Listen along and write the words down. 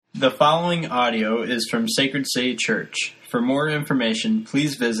The following audio is from Sacred City Church. For more information,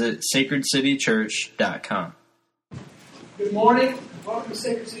 please visit sacredcitychurch.com. Good morning. Welcome to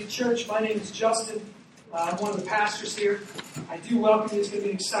Sacred City Church. My name is Justin. I'm one of the pastors here. I do welcome you. It's going to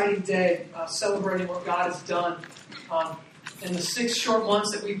be an exciting day celebrating what God has done. In the 6 short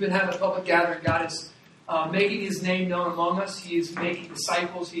months that we've been having a public gathering, God is making His name known among us. He is making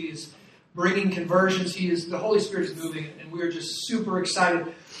disciples. He is bringing conversions. The Holy Spirit is moving, and we are just super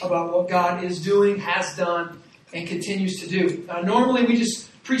excited about what God is doing, has done, and continues to do. Normally, we just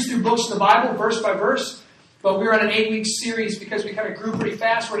preach through books of the Bible, verse by verse, but we're on an 8-week series because we kind of grew pretty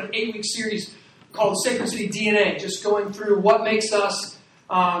fast. We're in an 8-week series called Sacred City DNA, just going through what makes us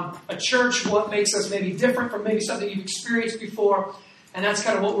a church, what makes us maybe different from maybe something you've experienced before, and that's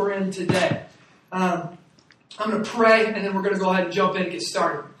kind of what we're in today. I'm going to pray, and then we're going to go ahead and jump in and get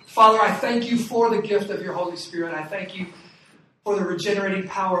started. Father, I thank you for the gift of your Holy Spirit. I thank you for the regenerating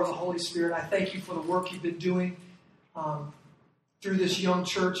power of the Holy Spirit. I thank you for the work you've been doing through this young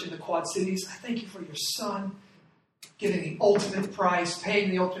church in the Quad Cities. I thank you for your Son giving the ultimate price, paying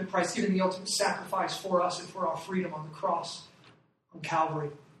the ultimate price, giving the ultimate sacrifice for us and for our freedom on the cross on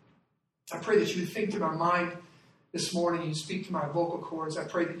Calvary. I pray that you would think through my mind this morning. You speak to my vocal cords. I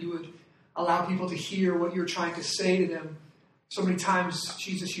pray that you would allow people to hear what you're trying to say to them. So many times,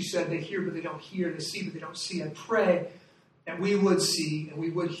 Jesus, you said they hear but they don't hear, they see but they don't see. I pray that we would see and we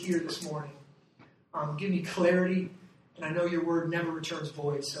would hear this morning. Give me clarity, and I know your word never returns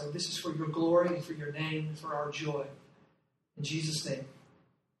void. So this is for your glory and for your name and for our joy. In Jesus' name,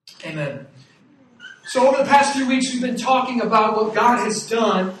 amen. So over the past few weeks, we've been talking about what God has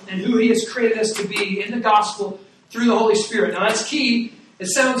done and who He has created us to be in the gospel through the Holy Spirit. Now that's key. It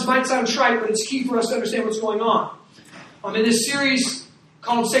might sound trite, but it's key for us to understand what's going on. In this series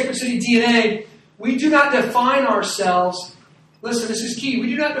called Sacred City DNA, we do not define ourselves. Listen, this is key. We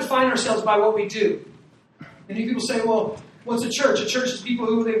do not define ourselves by what we do. Many people say, well, what's a church? A church is people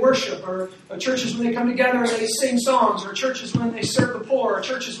who they worship, or a church is when they come together and they sing songs, or a church is when they serve the poor, or a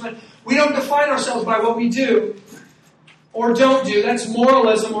church is when... We don't define ourselves by what we do or don't do. That's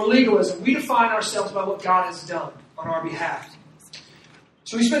moralism or legalism. We define ourselves by what God has done on our behalf.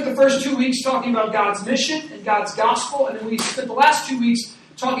 So we spent the first 2 weeks talking about God's mission and God's gospel, and then we spent the last 2 weeks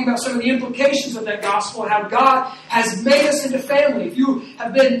talking about some of the implications of that gospel and how God has made us into family. If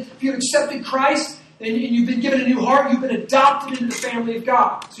you've accepted Christ and you've been given a new heart, you've been adopted into the family of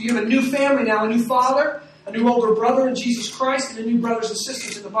God. So you have a new family now, a new father, a new older brother in Jesus Christ, and a new brothers and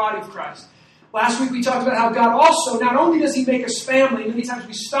sisters in the body of Christ. Last week we talked about how God also, not only does He make us family, many times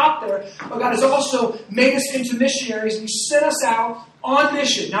we stop there, but God has also made us into missionaries, and He sent us out on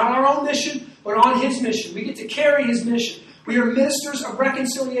mission. Not our own mission, but on His mission. We get to carry His mission. We are ministers of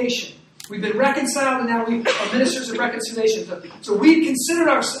reconciliation. We've been reconciled, and now we are ministers of reconciliation. So we consider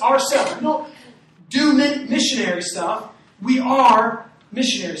ourselves. We don't do missionary stuff. We are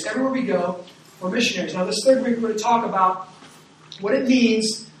missionaries. Everywhere we go, we're missionaries. Now, this third week, we're going to talk about what it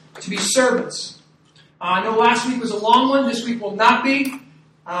means to be servants. I know last week was a long one. This week will not be.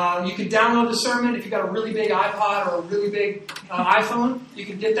 You can download the sermon if you've got a really big iPod or a really big iPhone. You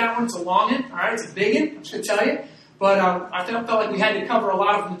can get that one. It's a long one. All right, it's a big one. I'm just going to tell you. But I felt like we had to cover a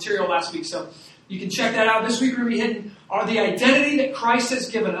lot of material last week, so you can check that out. This week we're going to be hitting the identity that Christ has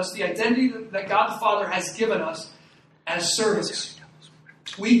given us, the identity that God the Father has given us as servants.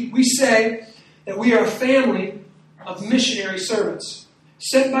 We say that we are a family of missionary servants,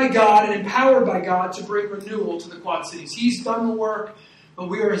 sent by God and empowered by God to bring renewal to the Quad Cities. He's done the work, but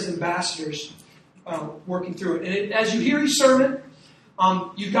we are His ambassadors working through it. And as you hear each sermon,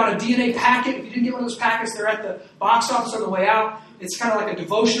 you've got a DNA packet. If you didn't get one of those packets, they're at the box office on the way out. It's kind of like a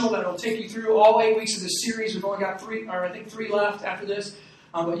devotional that will take you through all 8 weeks of this series. We've only got 3 left after this.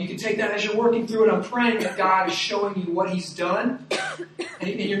 But you can take that as you're working through it. I'm praying that God is showing you what He's done.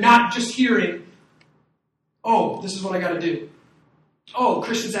 And you're not just hearing, oh, this is what I got to do. Oh,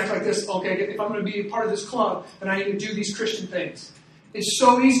 Christians act like this. Okay, if I'm going to be a part of this club, then I need to do these Christian things. It's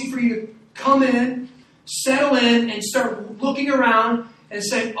so easy for you to come in, settle in, and start looking around and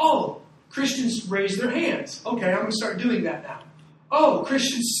saying, oh, Christians raise their hands. Okay, I'm going to start doing that now. Oh,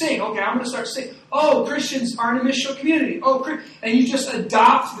 Christians sing. Okay, I'm going to start singing. Oh, Christians are in a missional community. And you just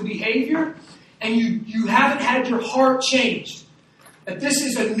adopt the behavior, and you haven't had your heart changed. That this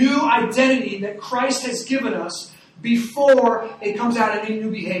is a new identity that Christ has given us before it comes out in any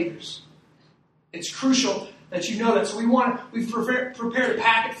new behaviors. It's crucial that you know that. So we've prepared a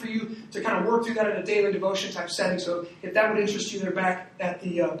packet for you to kind of work through that in a daily devotion type setting. So if that would interest you, they're back at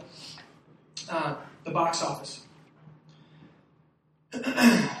the box office.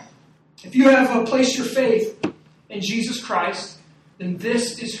 If you have placed your faith in Jesus Christ, then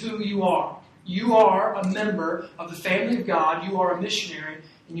this is who you are. You are a member of the family of God. You are a missionary,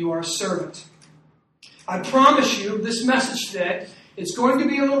 and you are a servant. I promise you, this message today, it's going to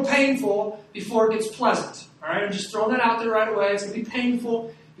be a little painful before it gets pleasant. All right, I'm just throwing that out there right away. It's going to be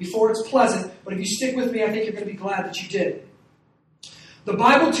painful before it's pleasant. But if you stick with me, I think you're going to be glad that you did. The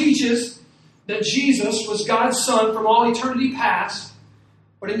Bible teaches that Jesus was God's Son from all eternity past.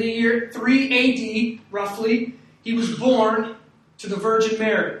 But in the year 3 AD, roughly, he was born to the Virgin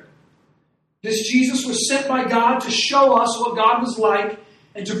Mary. This Jesus was sent by God to show us what God was like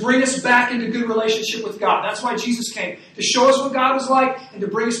and to bring us back into good relationship with God. That's why Jesus came, to show us what God was like and to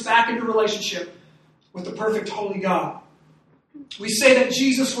bring us back into relationship with the perfect holy God. We say that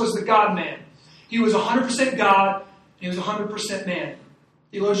Jesus was the God-man. He was 100% God and he was 100% man.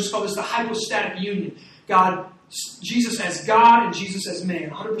 Theologians call this the hypostatic union. Jesus as God and Jesus as man,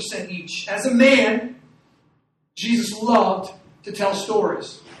 100% each. As a man, Jesus loved to tell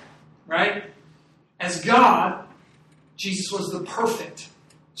stories, right? As God, Jesus was the perfect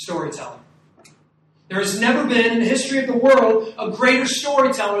storyteller. There has never been in the history of the world a greater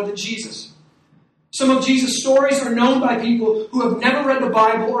storyteller than Jesus. Some of Jesus' stories are known by people who have never read the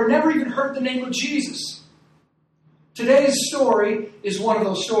Bible or never even heard the name of Jesus. Today's story is one of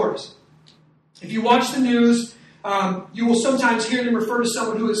those stories. If you watch the news, you will sometimes hear them refer to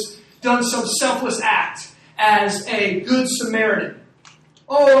someone who has done some selfless act as a good Samaritan.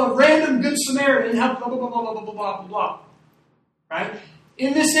 Oh, a random good Samaritan helped blah, blah, blah, blah, blah, blah, blah, blah. Right?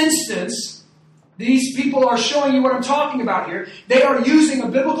 In this instance, these people are showing you what I'm talking about here. They are using a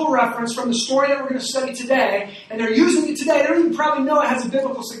biblical reference from the story that we're going to study today, and they're using it today. They don't even probably know it has a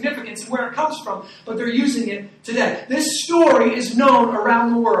biblical significance and where it comes from, but they're using it today. This story is known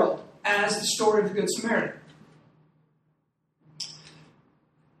around the world as the story of the Good Samaritan.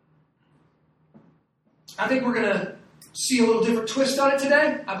 I think we're going to see a little different twist on it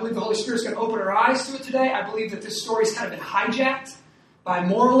today. I believe the Holy Spirit's going to open our eyes to it today. I believe that this story's kind of been hijacked by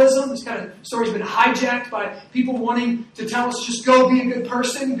moralism. This kind of story's been hijacked by people wanting to tell us, just go be a good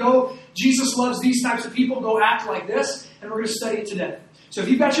person. Go, Jesus loves these types of people. Go act like this. And we're going to study it today. So if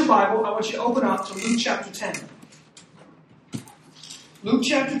you've got your Bible, I want you to open up to Luke chapter 10. Luke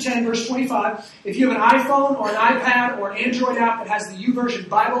chapter 10, verse 25. If you have an iPhone or an iPad or an Android app that has the YouVersion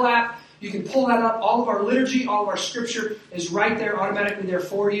Bible app, you can pull that up. All of our liturgy, all of our scripture is right there, automatically there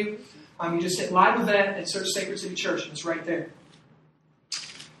for you. You just hit Live Event and search Sacred City Church, and it's right there.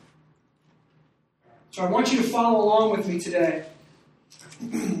 So I want you to follow along with me today.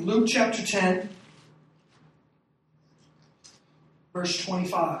 Luke chapter 10, verse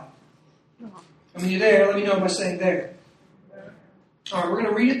 25. When you're there, let me know by saying there. All right, we're going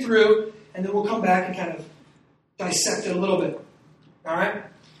to read it through, and then we'll come back and kind of dissect it a little bit. All right?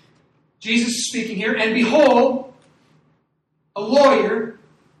 Jesus is speaking here, and behold, a lawyer,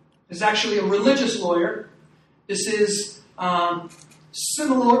 is actually a religious lawyer. This is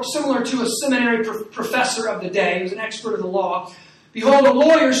similar to a seminary professor of the day. He was an expert of the law. Behold, a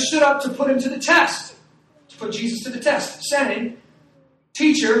lawyer stood up to put him to the test, to put Jesus to the test, saying,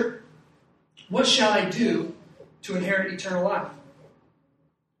 Teacher, what shall I do to inherit eternal life?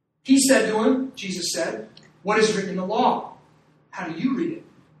 He said to him, Jesus said, What is written in the law? How do you read it?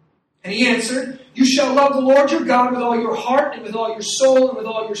 And he answered, You shall love the Lord your God with all your heart and with all your soul and with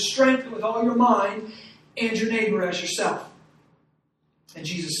all your strength and with all your mind, and your neighbor as yourself. And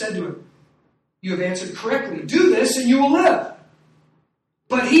Jesus said to him, You have answered correctly. Do this and you will live.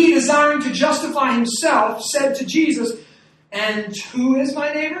 But he, desiring to justify himself, said to Jesus, And who is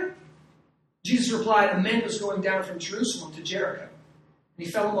my neighbor? Jesus replied, A man was going down from Jerusalem to Jericho. And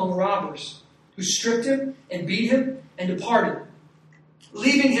he fell among robbers, who stripped him and beat him and departed,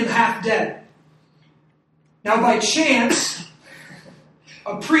 leaving him half dead. Now by chance,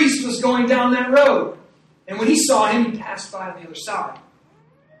 a priest was going down that road, and when he saw him, he passed by on the other side.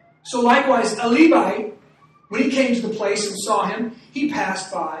 So likewise, a Levite, when he came to the place and saw him, he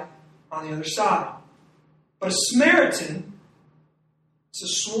passed by on the other side. But a Samaritan, it's a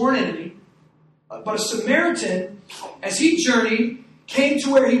sworn enemy, but a Samaritan, as he journeyed, came to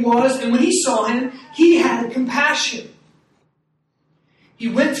where he was, and when he saw him, he had compassion. He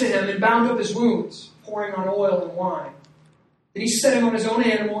went to him and bound up his wounds, pouring on oil and wine. Then he set him on his own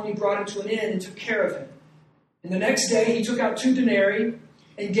animal, and he brought him to an inn and took care of him. And the next day he took out 2 denarii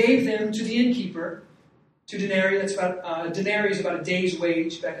and gave them to the innkeeper. 2 denarii, that's about a denarius is about a day's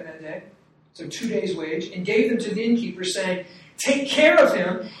wage back in that day. So 2 days' wage, and gave them to the innkeeper, saying, Take care of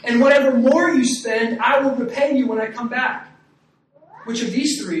him, and whatever more you spend, I will repay you when I come back. Which of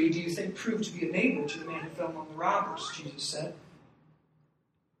these 3 do you think proved to be a neighbor to the man who fell among the robbers? Jesus said.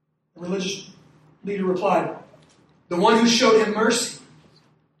 The religious leader replied, the one who showed him mercy.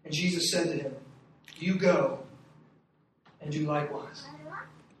 And Jesus said to him, you go and do likewise.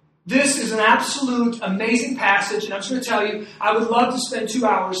 This is an absolute amazing passage, and I'm just going to tell you, I would love to spend 2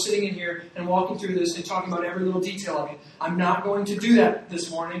 hours sitting in here and walking through this and talking about every little detail of it. I'm not going to do that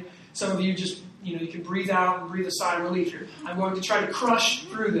this morning. Some of you just, you can breathe out and breathe a sigh of relief here. I'm going to try to crush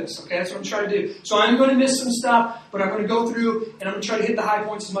through this, okay? That's what I'm trying to do. So I'm going to miss some stuff, but I'm going to go through and I'm going to try to hit the high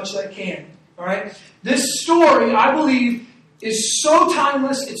points as much as I can, all right? This story, I believe, is so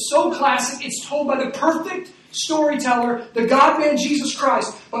timeless, it's so classic, it's told by the perfect storyteller, the God-man Jesus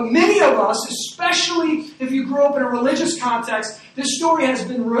Christ. But many of us, especially if you grew up in a religious context, this story has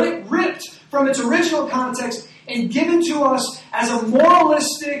been ripped from its original context and given to us as a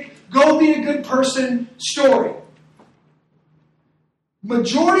moralistic, go be a good person story.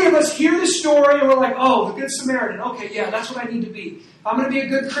 Majority of us hear this story and we're like, oh, the Good Samaritan. Okay, yeah, that's what I need to be. If I'm going to be a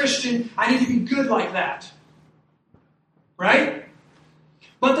good Christian, I need to be good like that. Right?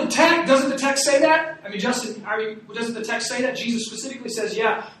 But doesn't the text say that? I mean, Justin, doesn't the text say that? Jesus specifically says,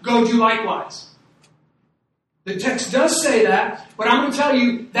 yeah, go do likewise. The text does say that, but I'm going to tell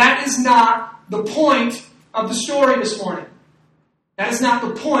you, that is not the point of the story this morning. That is not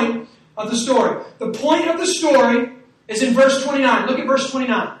the point of the story. The point of the story is in verse 29. Look at verse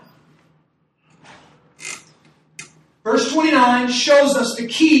 29. Verse 29 shows us the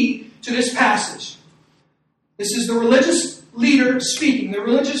key to this passage. This is the religious leader speaking, the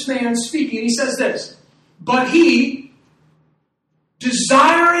religious man speaking, and he says this, but he,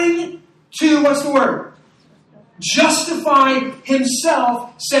 desiring to, what's the word? Justify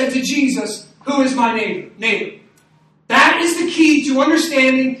himself, said to Jesus, who is my neighbor? That is the key to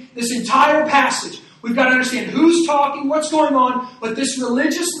understanding this entire passage. We've got to understand who's talking, what's going on, but this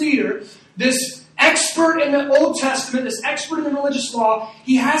religious leader, this expert in the Old Testament, this expert in the religious law,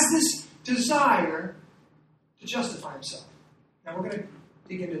 he has this desire to justify himself. Now we're going to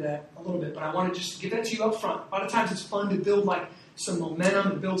dig into that a little bit, but I want to just give that to you up front. A lot of times it's fun to build like some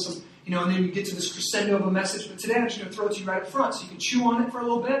momentum and build some, and then you get to this crescendo of a message. But today I'm just going to throw it to you right up front so you can chew on it for a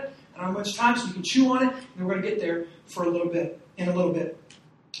little bit. I don't have much time, so you can chew on it, and we're going to get there for a little bit, in a little bit.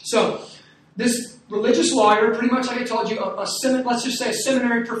 So this religious lawyer, pretty much like I told you, let's just say a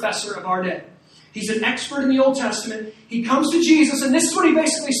seminary professor of our day. He's an expert in the Old Testament. He comes to Jesus, and this is what he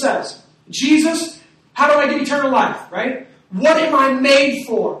basically says. Jesus, how do I get eternal life, right? What am I made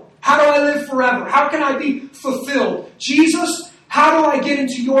for? How do I live forever? How can I be fulfilled? Jesus, how do I get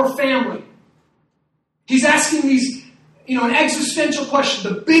into your family? He's asking these, an existential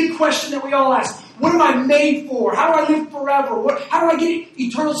question, the big question that we all ask. What am I made for? How do I live forever? How do I get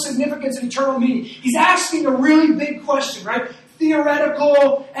eternal significance and eternal meaning? He's asking a really big question, right?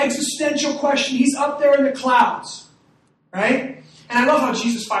 Theoretical, existential question. He's up there in the clouds, right? And I love how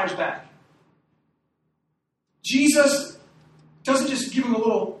Jesus fires back. Jesus doesn't just give him a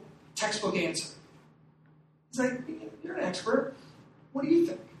little textbook answer. He's like, you're an expert. What do you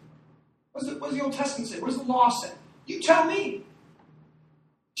think? What does the Old Testament say? What does the law say? You tell me.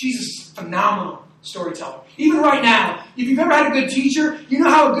 Jesus is a phenomenal storyteller. Even right now, if you've ever had a good teacher, you know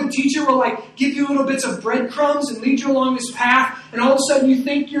how a good teacher will give you little bits of breadcrumbs and lead you along this path, and all of a sudden you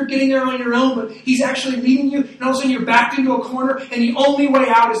think you're getting there on your own, but he's actually leading you, and all of a sudden you're backed into a corner, and the only way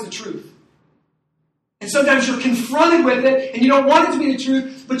out is the truth. And sometimes you're confronted with it, and you don't want it to be the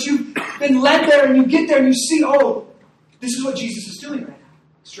truth, but you've been led there, and you get there, and you see, oh, this is what Jesus is doing right now.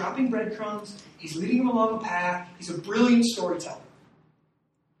 He's dropping breadcrumbs. He's leading them along a path. He's a brilliant storyteller.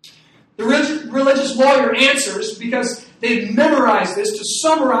 The religious lawyer answers because they've memorized this to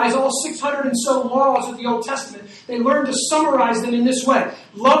summarize all 600 and so laws of the Old Testament. They learned to summarize them in this way.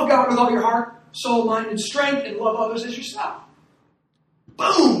 Love God with all your heart, soul, mind, and strength, and love others as yourself.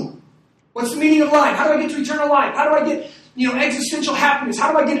 Boom! What's the meaning of life? How do I get to eternal life? How do I get, existential happiness?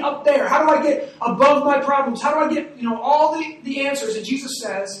 How do I get up there? How do I get above my problems? How do I get, all the answers? And Jesus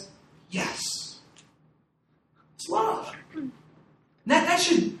says, yes. It's love. And that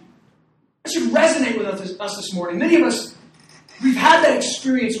should resonate with us this morning. Many of us, we've had that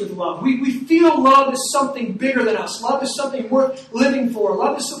experience with love. We feel love is something bigger than us. Love is something worth living for.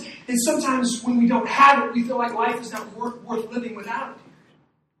 Love is something, and sometimes when we don't have it, we feel like life is not worth living without it.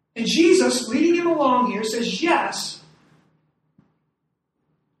 And Jesus, leading him along here, says, yes,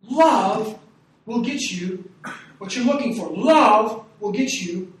 love will get you what you're looking for. Love will get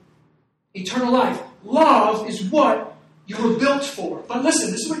you eternal life. Love is what you were built for. But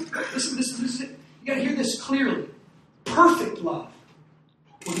listen, this is it. You got to hear this clearly. Perfect love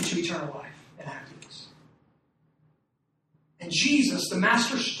will get you eternal life and happiness. And Jesus, the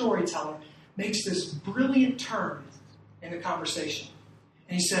master storyteller, makes this brilliant turn in the conversation.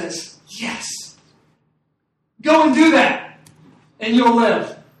 And he says, yes, Go and do that, and you'll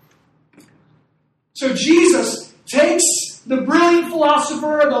live. So Jesus takes the brilliant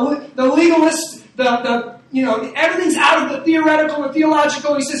philosopher, the legalist, everything's out of the theoretical and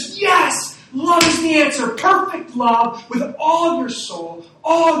theological. He says, yes, love is the answer. Perfect love with all your soul,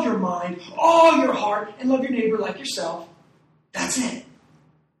 all your mind, all your heart, and love your neighbor like yourself. That's it.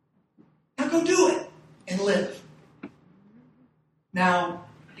 Now go do it and live. Now,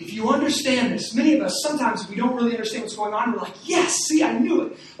 if you understand this, many of us, sometimes we don't really understand what's going on. We're like, yes, see, I knew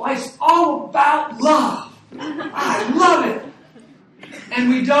it. Life's all about love. I love it. And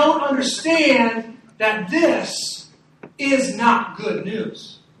we don't understand that this is not good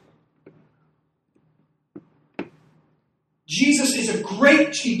news. Jesus is a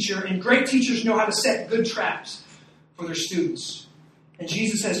great teacher, and great teachers know how to set good traps for their students. And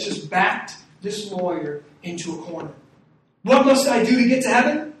Jesus has just backed this lawyer into a corner. What must I do to get to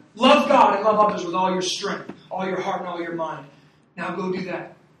heaven? Love God and love others with all your strength, all your heart, and all your mind. Now go do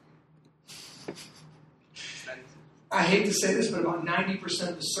that. I hate to say this, but about 90%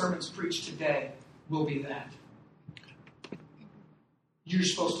 of the sermons preached today will be that. You're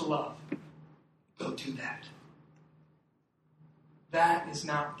supposed to love. Go do that. That is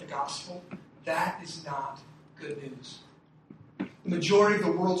not the gospel. That is not good news. The majority of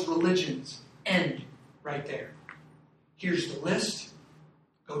the world's religions end right there. Here's the list.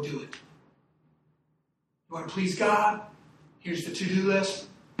 Go do it. You want to please God? Here's the to-do list.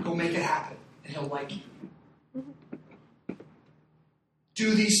 Go make it happen, and He'll like you.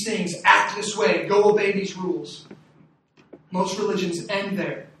 Do these things. Act this way. Go obey these rules. Most religions end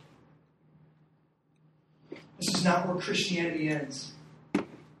there. This is not where Christianity ends.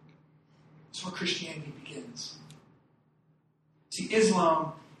 It's where Christianity begins. See,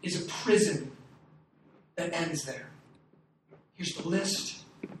 Islam is a prison that ends there. Here's the list.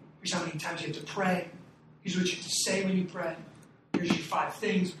 Here's how many times you have to pray. Here's what you have to say when you pray. Here's your 5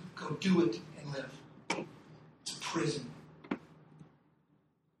 things. Go do it and live. It's a prison.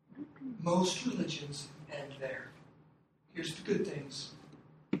 Most religions end there. Here's the good things.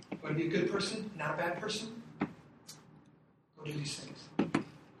 You want to be a good person, not a bad person? Go do these things.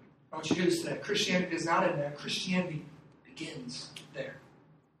 I want you to hear this today. Christianity does not end there. Christianity begins there.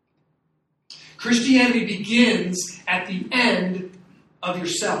 Christianity begins at the end of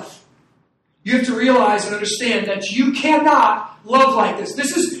yourself. You have to realize and understand that you cannot love like this.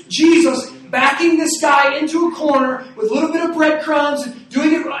 This is Jesus backing this guy into a corner with a little bit of breadcrumbs and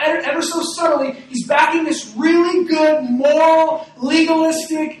doing it ever so subtly. He's backing this really good, moral,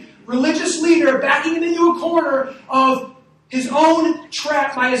 legalistic, religious leader, backing him into a corner of his own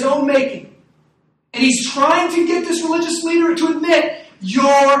trap by his own making. And he's trying to get this religious leader to admit,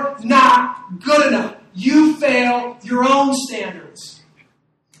 you're not good enough. You fail your own standards.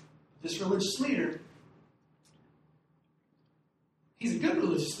 This religious leader, he's a good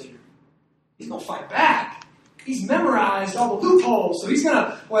religious leader. He's going to fight back. He's memorized all the loopholes. So he's going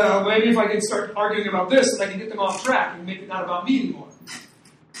to, well, maybe if I can start arguing about this, then I can get them off track and make it not about me anymore.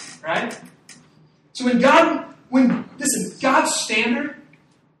 Right? So God's standard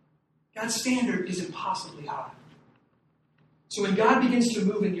is impossibly high. So when God begins to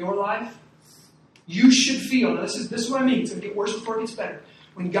move in your life, you should feel, now this is what I mean, it's going to get worse before it gets better.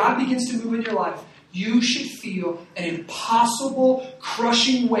 When God begins to move in your life, you should feel an impossible,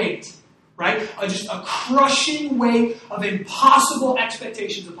 crushing weight, right? Just a crushing weight of impossible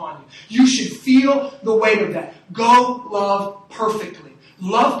expectations upon you. You should feel the weight of that. Go love perfectly.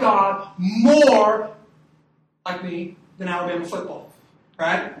 Love God more, like me, than Alabama football,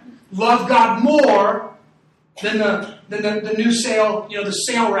 right? Love God more than the new sale, the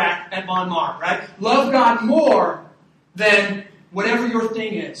sale rack at Von Maur, right? Love God more than whatever your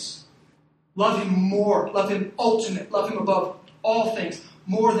thing is. Love Him more. Love Him ultimate. Love Him above all things.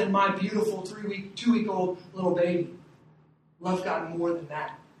 More than my beautiful 2-week-old little baby. Love God more than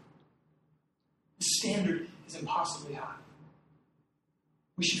that. The standard is impossibly high.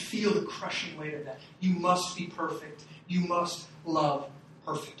 We should feel the crushing weight of that. You must be perfect. You must love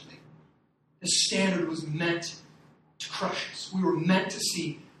perfectly. The standard was meant to crush us. We were meant to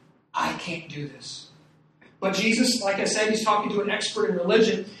see, I can't do this. But Jesus, like I said, He's talking to an expert in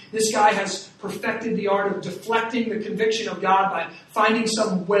religion. This guy has perfected the art of deflecting the conviction of God by finding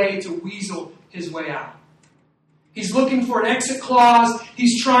some way to weasel his way out. He's looking for an exit clause.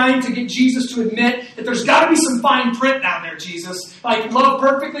 He's trying to get Jesus to admit that there's got to be some fine print down there, Jesus. Like, love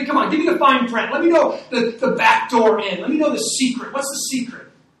perfectly? Come on, give me the fine print. Let me know the back door in. Let me know the secret. What's the secret?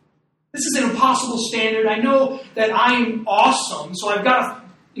 This is an impossible standard. I know that I am awesome, so I've got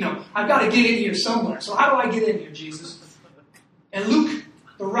to get in here somewhere. So how do I get in here, Jesus? And Luke,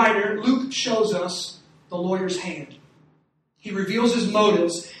 the writer, Luke shows us the lawyer's hand. He reveals his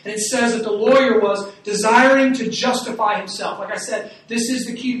motives, and it says that the lawyer was desiring to justify himself. Like I said, this is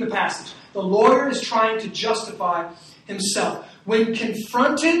the key to the passage. The lawyer is trying to justify himself. When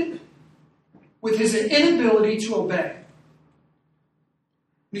confronted with his inability to obey,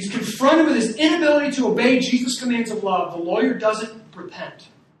 when he's confronted with his inability to obey Jesus' commands of love, the lawyer doesn't repent.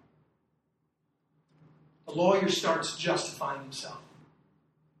 The lawyer starts justifying himself.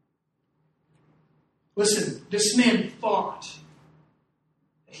 Listen, this man thought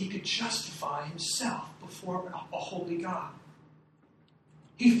that he could justify himself before a holy God.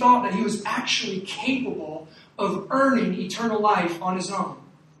 He thought that he was actually capable of earning eternal life on his own.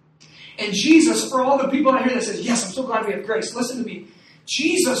 And Jesus, for all the people out here that says, yes, I'm so glad we have grace, listen to me.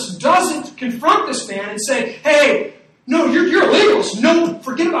 Jesus doesn't confront this man and say, hey, no, you're a legalist. No,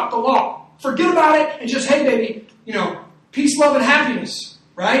 forget about the law. Forget about it and just, hey, baby, peace, love, and happiness,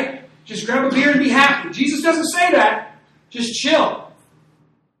 right? Just grab a beer and be happy. Jesus doesn't say that. Just chill.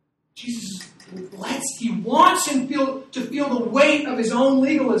 Jesus he wants him to feel the weight of his own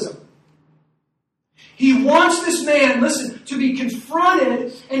legalism. He wants this man, listen, to be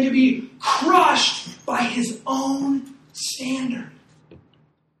confronted and to be crushed by his own standard.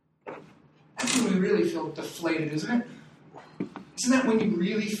 That's when we really feel deflated, isn't it? Isn't that when you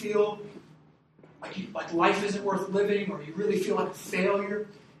really feel like life isn't worth living, or you really feel like a failure?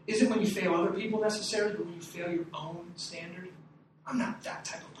 Isn't when you fail other people necessarily, but when you fail your own standard? I'm not that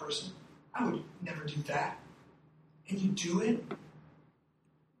type of person. I would never do that. And you do it.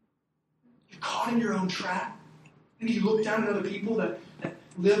 You're caught in your own trap. And you look down at other people that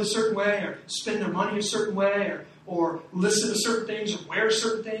live a certain way, or spend their money a certain way, or listen to certain things, or wear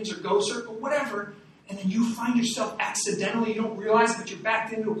certain things, or go certain, whatever. And then you find yourself accidentally, you don't realize that you're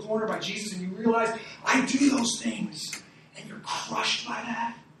backed into a corner by Jesus, and you realize, I do those things. And you're crushed by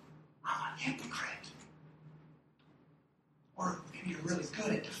that. I'm a hypocrite. Or maybe you're really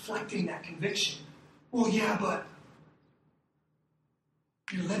good at deflecting that conviction. Well, yeah, but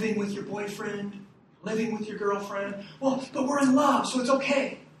you're living with your boyfriend, living with your girlfriend. Well, but we're in love, so it's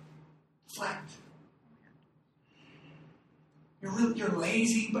okay. Deflect. You're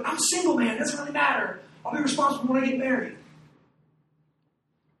lazy, but I'm single, man. It doesn't really matter. I'll be responsible when I get married.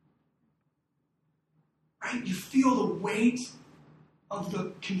 Right? You feel the weight of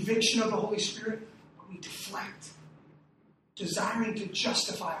the conviction of the Holy Spirit, but we deflect, desiring to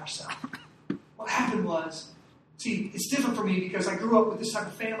justify ourselves. What happened was, see, it's different for me because I grew up with this type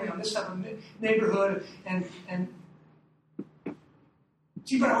of family, on this type of neighborhood, and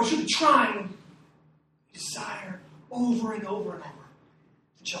see, but I was really trying to desire over and over and over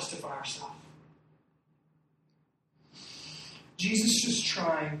to justify ourselves. Jesus is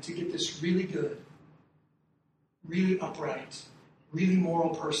trying to get this really good, really upright, really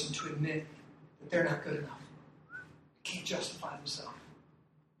moral person to admit that they're not good enough. They can't justify themselves.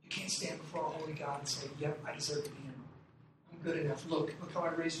 You can't stand before a holy God and say, yep, I deserve to be in. I'm good enough. Look how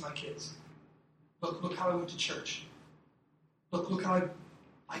I raised my kids. Look how I went to church. Look how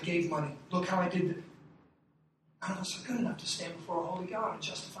I gave money. Look how I did. None of us are good enough to stand before a holy God and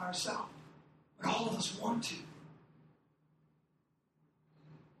justify ourselves. But all of us want to.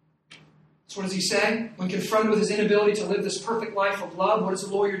 So what does he say? When confronted with his inability to live this perfect life of love, what does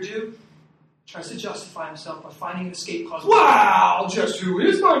the lawyer do? He tries to justify himself by finding an escape clause. Wow, just who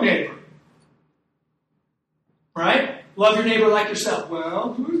is my neighbor? Right? Love your neighbor like yourself.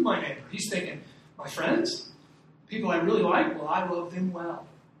 Well, who is my neighbor? He's thinking, my friends? People I really like? Well, I love them well.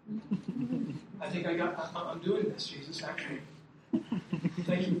 I think I'm doing this, Jesus, actually.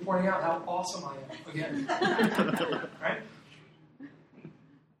 Thank you for pointing out how awesome I am again. Right?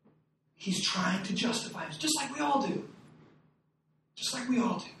 He's trying to justify himself, just like we all do. Just like we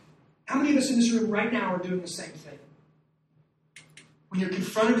all do. How many of us in this room right now are doing the same thing? When you're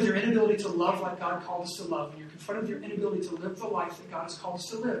confronted with your inability to love like God called us to love, when you're confronted with your inability to live the life that God has called us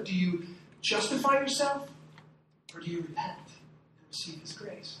to live, do you justify yourself or do you repent and receive His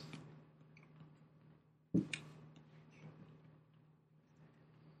grace?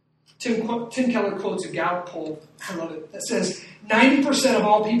 Tim Keller quotes a Gallup poll, I love it, that says 90% of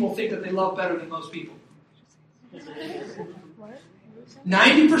all people think that they love better than most people.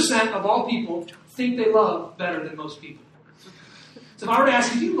 90% of all people think they love better than most people. So if I were to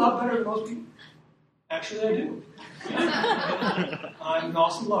ask you, do you love better than most people? Actually, I do. I'm an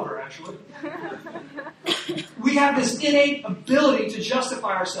awesome lover, actually. We have this innate ability to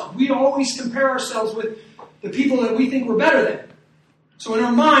justify ourselves. We always compare ourselves with the people that we think we're better than. So in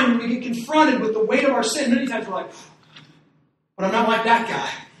our mind, when we get confronted with the weight of our sin, many times we're like, but I'm not like that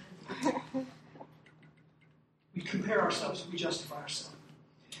guy. We compare ourselves, we justify ourselves.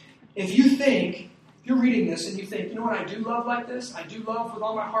 If you think if you're reading this and you think, you know what, I do love like this. I do love with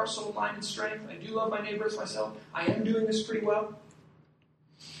all my heart, soul, mind, and strength. I do love my neighbor as myself. I am doing this pretty well.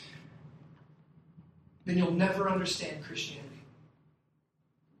 Then you'll never understand Christianity.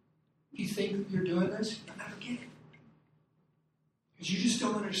 If you think you're doing this, you'll never get it. Because you just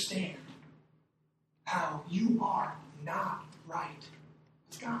don't understand how you are not right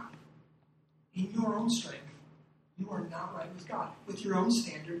with God. In your own strength, you are not right with God. With your own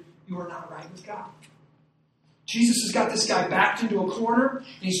standard, you are not right with God. Jesus has got this guy backed into a corner, and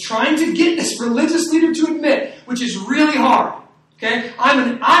he's trying to get this religious leader to admit, which is really hard. Okay,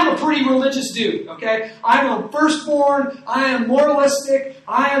 I'm a pretty religious dude. Okay, I'm a firstborn. I am moralistic.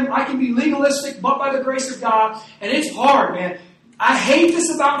 I can be legalistic, but by the grace of God, and it's hard, man. I hate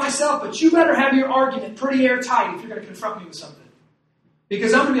this about myself, but you better have your argument pretty airtight if you're going to confront me with something,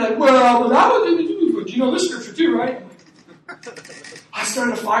 because I'm going to be like, well, but you know this scripture too, right? I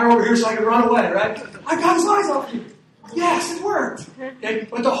started a fire over here so I could run away, right? I got his eyes off you. Yes, it worked. Okay?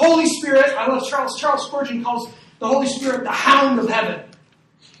 But the Holy Spirit, I love Charles Spurgeon calls the Holy Spirit the hound of heaven.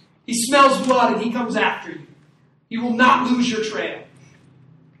 He smells blood and he comes after you. He will not lose your trail.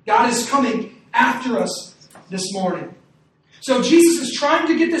 God is coming after us this morning. So Jesus is trying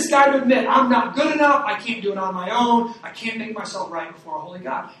to get this guy to admit, I'm not good enough. I can't do it on my own. I can't make myself right before a holy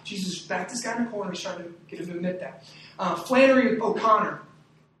God. Jesus backed this guy in the corner. He's trying to get him to admit that. Flannery O'Connor,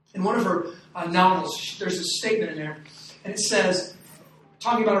 in one of her novels, there's a statement in there, and it says,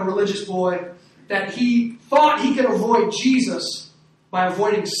 talking about a religious boy, that he thought he could avoid Jesus by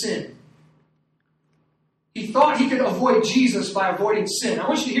avoiding sin. He thought he could avoid Jesus by avoiding sin. I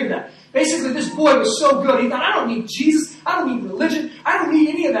want you to hear that. Basically, this boy was so good, he thought, I don't need Jesus, I don't need religion, I don't need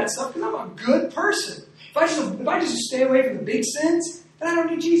any of that stuff because I'm a good person. If I just stay away from the big sins, then I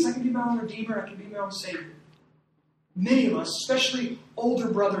don't need Jesus. I can be my own Redeemer, I can be my own Savior. Many of us, especially older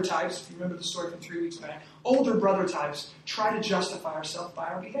brother types, if you remember the story from 3 weeks back, older brother types try to justify ourselves by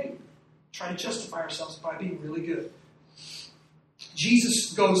our behavior. Try to justify ourselves by being really good.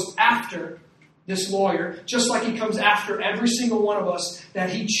 Jesus goes after this lawyer, just like he comes after every single one of us that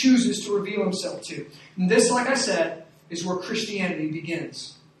he chooses to reveal himself to. And this, like I said, is where Christianity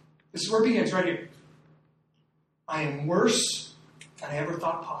begins. This is where it begins, right here. I am worse than I ever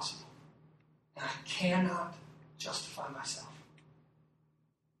thought possible. And I cannot justify myself.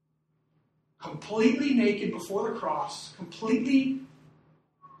 Completely naked before the cross, completely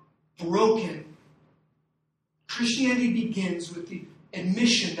broken. Christianity begins with the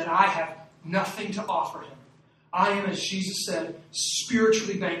admission that I have nothing to offer him. I am, as Jesus said,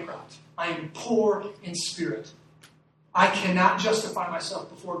 spiritually bankrupt. I am poor in spirit. I cannot justify myself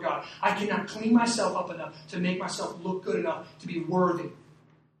before God. I cannot clean myself up enough to make myself look good enough to be worthy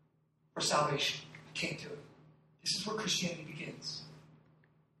for salvation. I can't do it. This is where Christianity begins.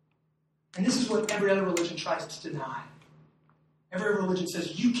 And this is what every other religion tries to deny. Every religion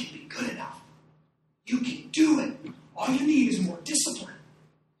says, you can be good enough. You can do it. All you need is more discipline,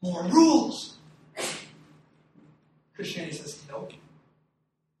 more rules. Christianity says, nope.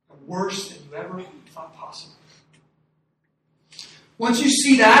 Worse than you ever thought possible. Once you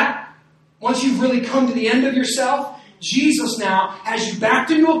see that, once you've really come to the end of yourself, Jesus now has you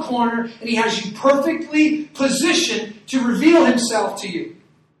backed into a corner and he has you perfectly positioned to reveal himself to you.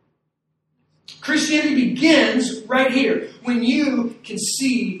 Christianity begins right here when you can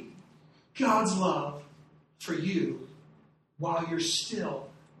see God's love for you while you're still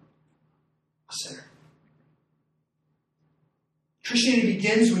a sinner. Christianity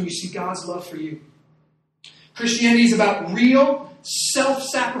begins when you see God's love for you. Christianity is about real,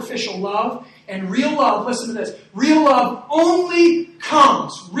 self-sacrificial love. And real love, listen to this, real love only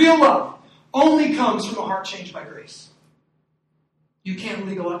comes from a heart changed by grace. You can't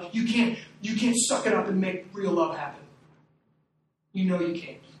legalize, you can't suck it up and make real love happen. You know you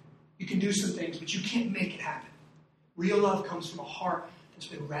can't. You can do some things, but you can't make it happen. Real love comes from a heart that's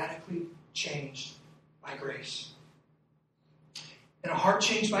been radically changed by grace. And a heart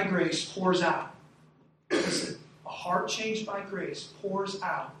changed by grace pours out. Listen, a heart changed by grace pours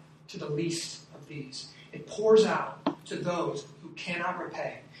out to the least of these. It pours out to those who cannot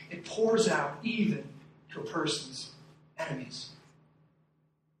repay. It pours out even to a person's enemies.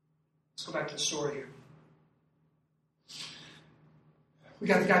 Let's go back to the story here. We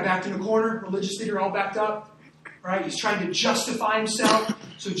got the guy backed in a corner, religious leader all backed up. Right? He's trying to justify himself.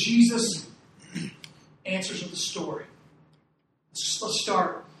 So Jesus answers with a story. Let's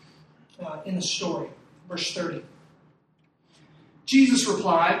start in the story. Verse 30. Jesus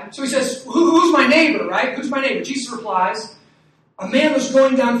replied, so he says, who's my neighbor, right? Who's my neighbor? Jesus replies, A man was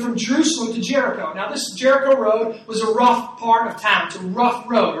going down from Jerusalem to Jericho. Now, this Jericho road was a rough part of town. It's a rough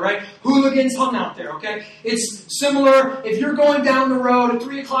road, right? Hooligans hung out there, okay? It's similar. If you're going down the road at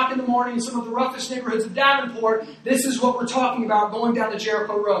 3 o'clock in the morning in some of the roughest neighborhoods of Davenport, this is what we're talking about going down the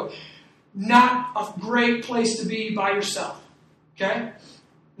Jericho road. Not a great place to be by yourself, okay?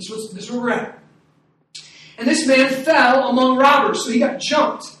 This is where we're at. And this man fell among robbers, so he got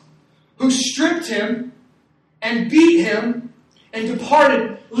jumped, who stripped him and beat him and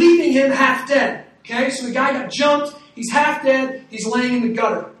departed, leaving him half dead. Okay, so the guy got jumped, he's half dead, he's laying in the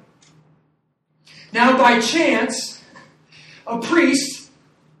gutter. Now, by chance, a priest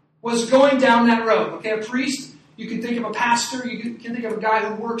was going down that road. Okay, a priest, you can think of a pastor, you can think of a guy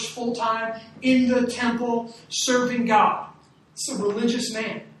who works full-time in the temple serving God. It's a religious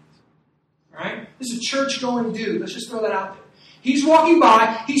man. All right? This is a church-going dude. Let's just throw that out there. He's walking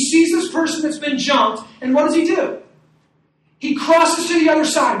by, he sees this person that's been jumped, and what does he do? He crosses to the other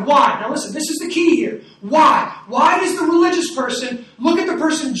side. Why? Now listen, this is the key here. Why? Why does the religious person look at the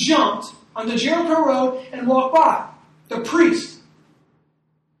person jumped on the Jericho road and walk by? The priest.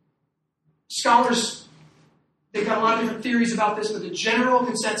 Scholars, they've got a lot of different theories about this, but the general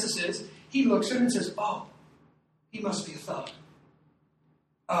consensus is he looks at him and says, oh, he must be a thug.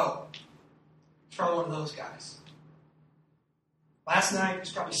 Oh, he's probably one of those guys. Last night,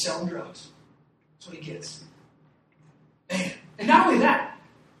 he's probably selling drugs. That's what he gets. Man. And not only that,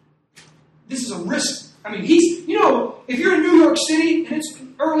 this is a risk. I mean, if you're in New York City and it's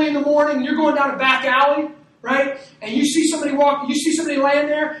early in the morning and you're going down a back alley, right, and you see somebody laying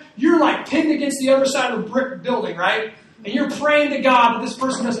there, you're like pinned against the other side of the brick building, right? And you're praying to God that this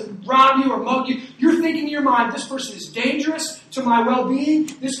person doesn't rob you or mug you. You're thinking in your mind, this person is dangerous to my well-being.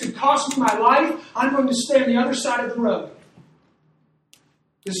 This could cost me my life. I'm going to stay on the other side of the road.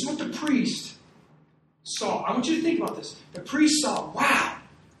 This is what the priest saw. I want you to think about this. The priest saw, wow,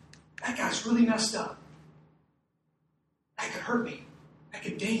 that guy's really messed up. That could hurt me. That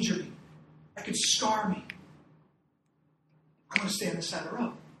could danger me. That could scar me. I'm going to stay on this side of the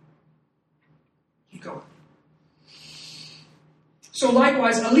road. Keep going. So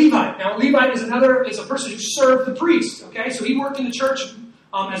likewise, a Levite. Now, a Levite is a person who served the priest. Okay, so he worked in the church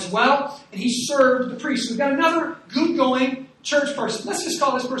as well, and he served the priest. So we've got another good-going church person. Let's just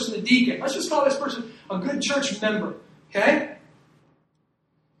call this person a deacon. Let's just call this person a good church member. Okay?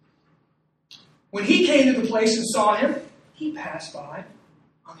 When he came to the place and saw him, he passed by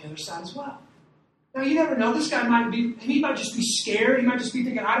on the other side as well. Now, you never know. This guy he might just be scared. He might just be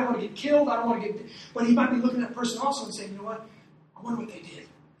thinking, I don't want to get killed. But he might be looking at that person also and saying, you know what? I wonder what they did.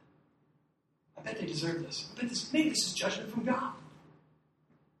 I bet they deserve this. Maybe this is judgment from God.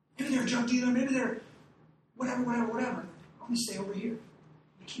 Maybe they're a drug dealer. Maybe they're whatever. I'm going to stay over here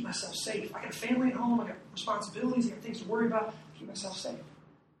and keep myself safe. I got a family at home. I got responsibilities. I got things to worry about. Keep myself safe.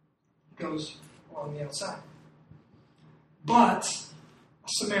 He goes along the outside. But a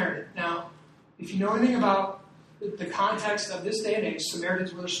Samaritan. Now, if you know anything about the context of this day and age,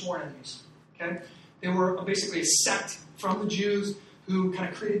 Samaritans were their sworn enemies. Okay, they were basically a sect from the Jews who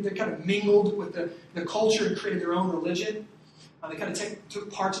kind of mingled with the culture and created their own religion. They kind of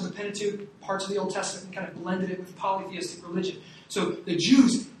took parts of the Pentateuch, parts of the Old Testament, and kind of blended it with polytheistic religion. So the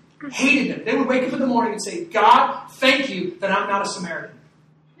Jews hated them. They would wake up in the morning and say, God, thank you that I'm not a Samaritan.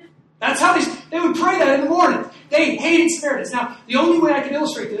 That's how they would pray that in the morning. They hated Samaritans. Now, the only way I can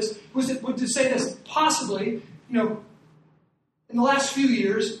illustrate this was to say this. Possibly, in the last few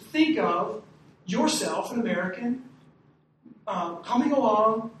years, think of yourself, an American, coming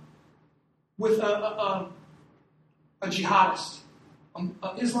along with a jihadist, an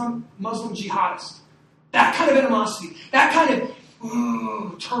Muslim jihadist. That kind of animosity, that kind of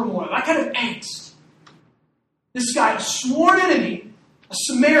turmoil, that kind of angst. This guy, a sworn enemy, a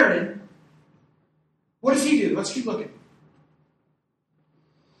Samaritan, what does he do? Let's keep looking.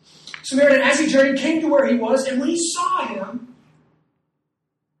 Samaritan, as he journeyed, came to where he was, and when he saw him,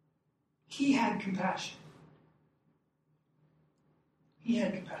 he had compassion. He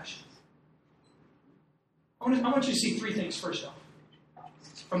had compassion. I want you to see three things first off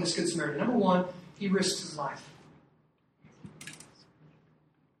from this Good Samaritan. Number one, he risks his life.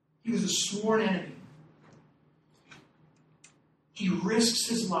 He was a sworn enemy. He risks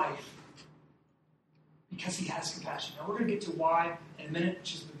his life because he has compassion. Now, we're going to get to why in a minute,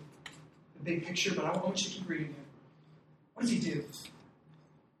 which is the big picture, but I want you to keep reading here. What does he do?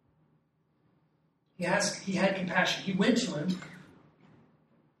 He had compassion. He went to him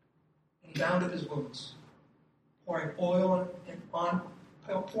and he bound up his wounds, pouring on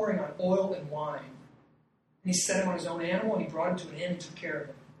oil and wine. And he set him on his own animal, and he brought him to an inn and took care of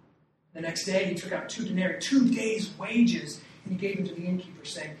him. The next day, he took out 2 denarii, 2 days' wages, and he gave them to the innkeeper,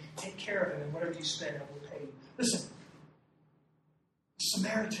 saying, take care of him, and whatever you spend, I will pay you. Listen, the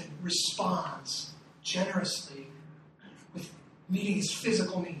Samaritan responds generously with meeting his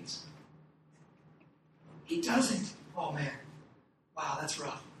physical needs. He doesn't, oh man, wow, that's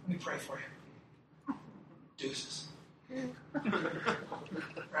rough. Let me pray for you. Deuces.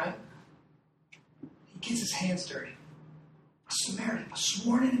 Right? He gets his hands dirty. A Samaritan, a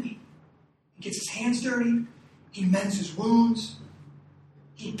sworn enemy. He gets his hands dirty. He mends his wounds.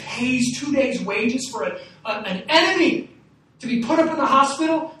 He pays 2 days' wages for an enemy to be put up in the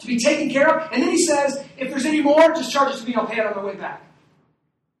hospital, to be taken care of. And then he says, if there's any more, just charge it to me. I'll pay it on my way back.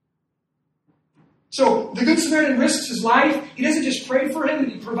 So the Good Samaritan risks his life. He doesn't just pray for him,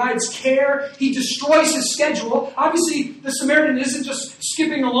 and he provides care. He destroys his schedule. Obviously, the Samaritan isn't just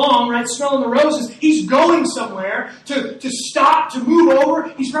skipping along, right, smelling the roses. He's going somewhere to stop, to move over.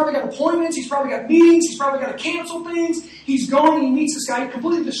 He's probably got appointments. He's probably got meetings. He's probably got to cancel things. He's going and he meets this guy. He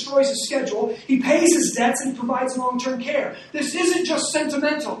completely destroys his schedule. He pays his debts, and he provides long-term care. This isn't just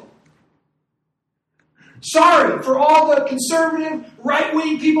sentimental. Sorry for all the conservative,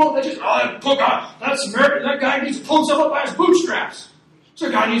 right-wing people that just, that Samaritan, that guy needs to pull himself up by his bootstraps. That's what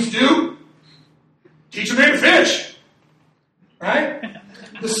a guy needs to do. Teach a man to fish. Right?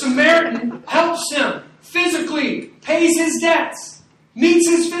 The Samaritan helps him physically, pays his debts, meets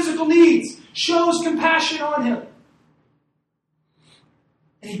his physical needs, shows compassion on him.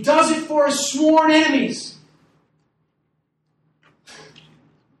 And he does it for his sworn enemies.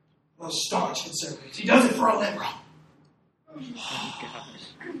 Those staunch conservatives. He does it for a liberal.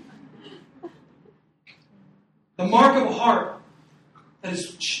 The mark of a heart that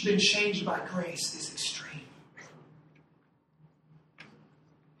has been changed by grace is extreme.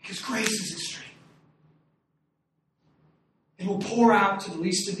 Because grace is extreme. It will pour out to the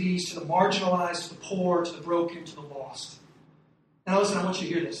least of these, to the marginalized, to the poor, to the broken, to the lost. Now listen, I want you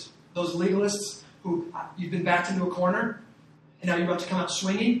to hear this. Those legalists who you've been backed into a corner, and now you're about to come out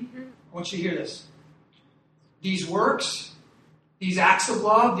swinging, I want you to hear this. These works, these acts of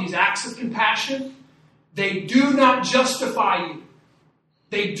love, these acts of compassion, they do not justify you.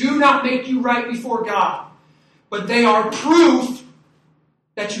 They do not make you right before God. But they are proof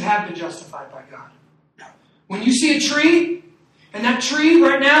that you have been justified by God. When you see a tree, and that tree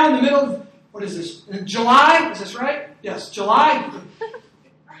right now in the middle of, what is this? In July? Is this right? Yes, July.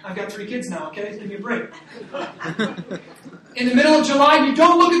 I've got 3 kids now, okay? Give me a break. In the middle of July, you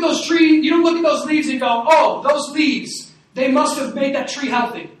don't look at those trees, you don't look at those leaves and go, oh, those leaves, they must have made that tree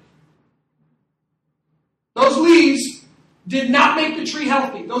healthy. Those leaves did not make the tree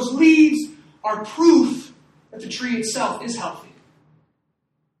healthy. Those leaves are proof that the tree itself is healthy.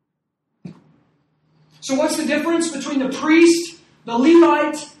 So what's the difference between the priest, the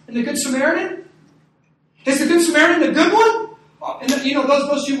Levite, and the Good Samaritan? Is the Good Samaritan the good one? And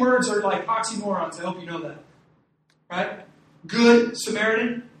those 2 words are like oxymorons. I hope you know that. Right? Good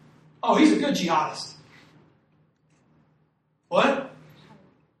Samaritan. Oh, he's a good jihadist. What?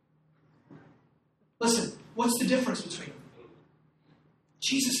 Listen, what's the difference between them?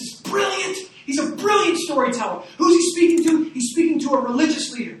 Jesus is brilliant. He's a brilliant storyteller. Who's he speaking to? He's speaking to a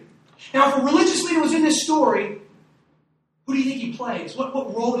religious leader. Now, if a religious leader was in this story, who do you think he plays? What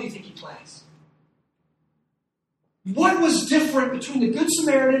role do you think he plays? What was different between the Good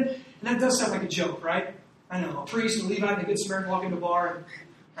Samaritan, and that does sound like a joke, right? I know, a priest, a Levite, and a Good Samaritan walk into a bar, and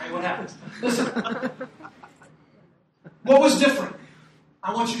right, what happens? Listen, what was different?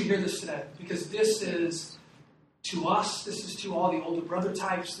 I want you to hear this today, because this is to us, this is to all the older brother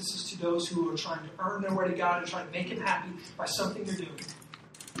types, this is to those who are trying to earn their way to God and trying to make Him happy by something they're doing.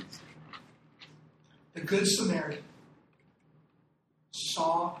 The Good Samaritan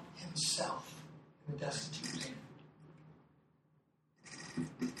saw himself in the destitute man.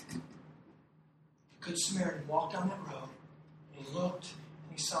 The Good Samaritan walked down that road, and he looked,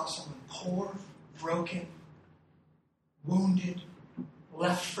 and he saw someone poor, broken, wounded,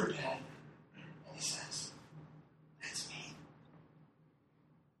 left for dead. And he says, that's me.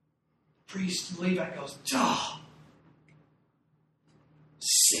 The priest, the Levite goes, duh,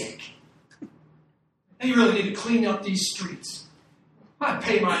 sick. And you really need to clean up these streets. I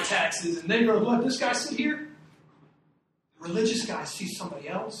pay my taxes, and they go, what, this guy sit here? The religious guy sees somebody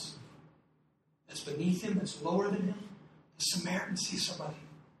else that's beneath him, that's lower than him. The Samaritan sees somebody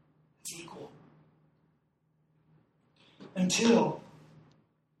that's equal. Until,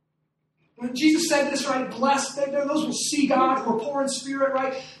 when Jesus said this, right, blessed, those will see God, who are poor in spirit,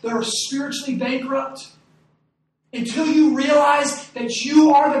 right? They're spiritually bankrupt. Until you realize that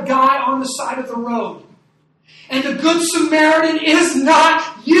you are the guy on the side of the road. And the Good Samaritan is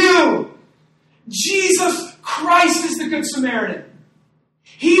not you. Jesus Christ is the Good Samaritan.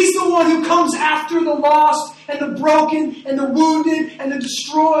 He's the one who comes after the lost and the broken and the wounded and the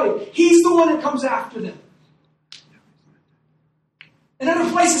destroyed. He's the one that comes after them. In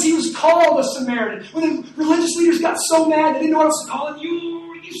other places, he was called a Samaritan. When the religious leaders got so mad, they didn't know what else to call him. You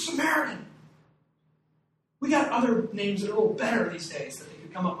Samaritan. We got other names that are a little better these days that they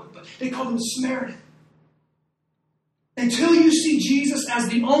could come up with, but they called him Samaritan. Until you see Jesus as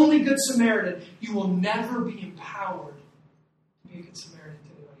the only Good Samaritan, you will never be empowered to be a Good Samaritan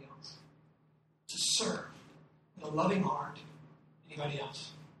to anybody else. To serve with a loving heart anybody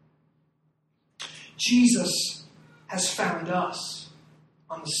else. Jesus has found us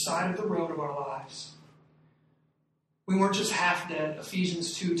on the side of the road of our lives. We weren't just half dead.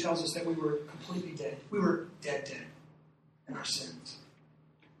 Ephesians 2 tells us that we were completely dead. We were dead in our sins.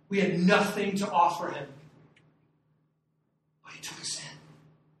 We had nothing to offer him. But he took us in.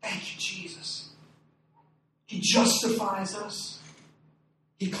 Thank you, Jesus. He justifies us.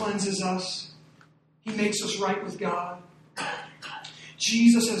 He cleanses us. He makes us right with God.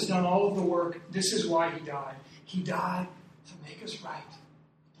 Jesus has done all of the work. This is why he died. He died to make us right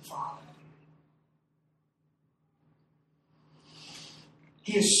with the Father.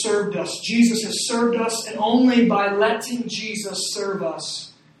 He has served us. Jesus has served us, and only by letting Jesus serve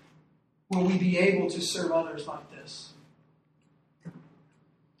us will we be able to serve others like this.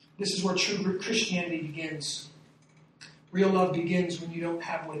 This is where true Christianity begins. Real love begins when you don't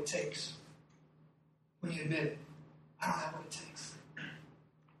have what it takes. When you admit, I don't have what it takes.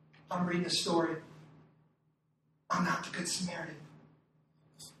 If I'm reading a story, I'm not the Good Samaritan.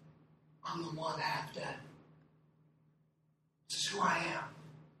 I'm the one half dead. This is who I am.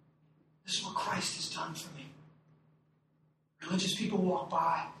 This is what Christ has done for me. Religious people walk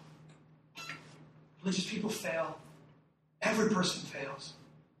by. Religious people fail. Every person fails.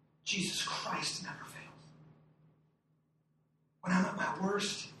 Jesus Christ never fails. When I'm at my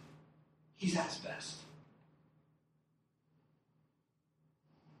worst, he's at his best.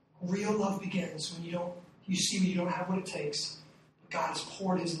 Real love begins when you see when you don't have what it takes. But God has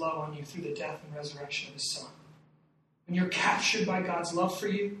poured his love on you through the death and resurrection of his Son. When you're captured by God's love for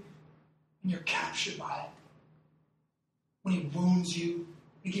you, when you're captured by it, when he wounds you,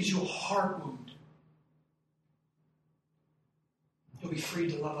 he gives you a heart wound. You'll be free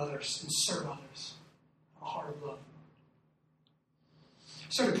to love others and serve others. A heart of love. I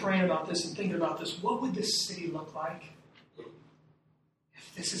started praying about this and thinking about this. What would this city look like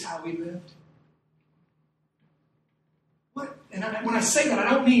if this is how we lived? When I say that,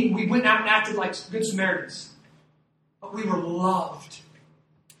 I don't mean we went out and acted like Good Samaritans. But we were loved.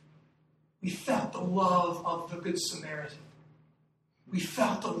 We felt the love of the Good Samaritan. We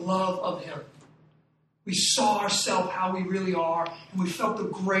felt the love of him. We saw ourselves how we really are, and we felt the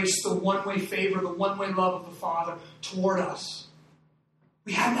grace, the one-way favor, the one-way love of the Father toward us.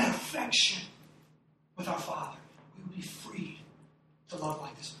 We had that affection with our Father. We would be freed to love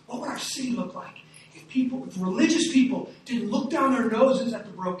like this. What would our city look like if religious people didn't look down their noses at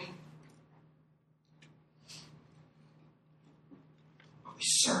the broken? But we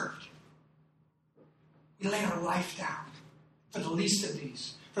served. We laid our life down for the least of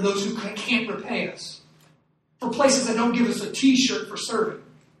these, for those who can't repay us. For places that don't give us a t-shirt for serving.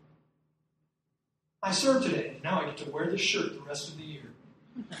 I served today. Now I get to wear this shirt the rest of the year.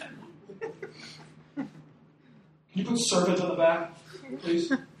 Can you put servant on the back,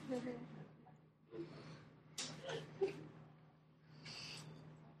 please?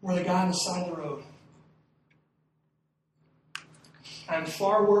 We're the guy on the side of the road. I'm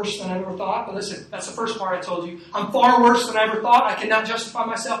far worse than I ever thought. But listen, that's the first part I told you. I'm far worse than I ever thought. I cannot justify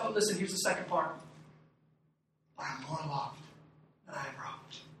myself. But listen, here's the second part. I'm more loved than I ever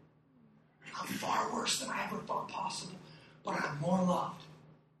hoped. I'm far worse than I ever thought possible, but I'm more loved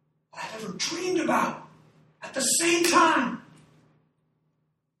than I've ever dreamed about at the same time.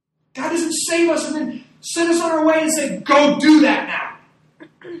 God doesn't save us and then send us on our way and say, go do that now.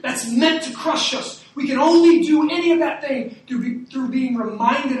 That's meant to crush us. We can only do any of that thing through being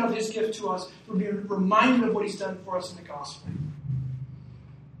reminded of his gift to us, through being reminded of what he's done for us in the gospel.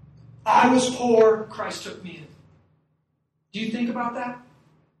 I was poor, Christ took me in. Do you think about that?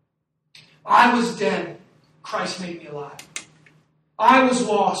 I was dead. Christ made me alive. I was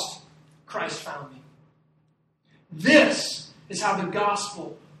lost. Christ found me. This is how the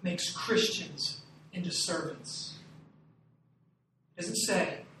gospel makes Christians into servants. It doesn't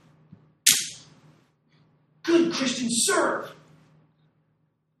say, good Christians serve.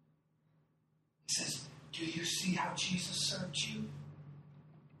 It says, do you see how Jesus served you?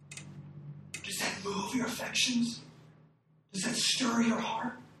 Does that move your affections? Does that stir your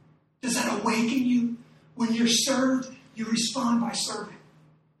heart? Does that awaken you when you're served? You respond by serving.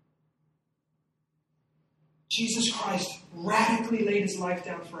 Jesus Christ radically laid his life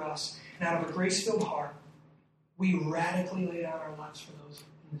down for us. And out of a grace-filled heart, we radically lay down our lives for those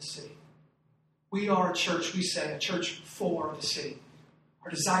in the city. We are a church, we say, a church for the city.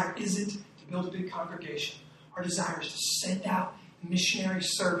 Our desire isn't to build a big congregation. Our desire is to send out missionary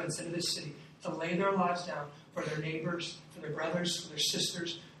servants into this city to lay their lives down for their neighbors, for their brothers, for their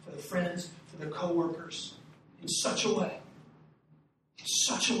sisters, for their friends, for their co-workers, in such a way that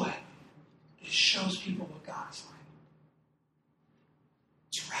it shows people what God is like.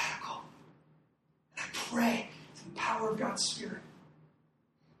 It's radical. And I pray through the power of God's Spirit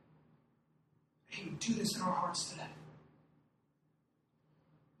that He would do this in our hearts today.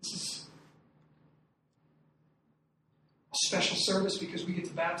 This is a special service because we get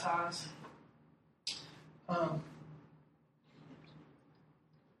to baptize.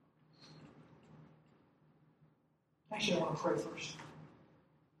 Actually, I want to pray first.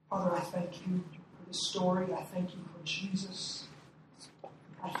 Father, I thank you for this story. I thank you for Jesus.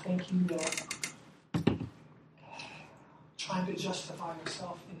 I thank you that trying to justify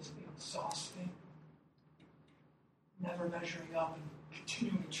yourself is exhausting. Never measuring up and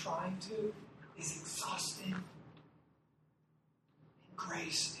continually trying to is exhausting. And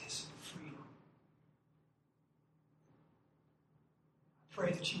grace is freedom. I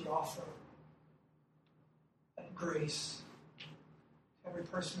pray that you would offer that grace to every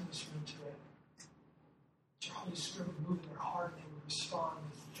person in this room today. That your Holy Spirit would move in their heart and they would respond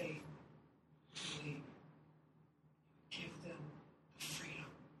with faith to believe. Give them the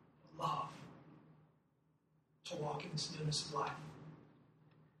freedom, the love to walk in this newness of life.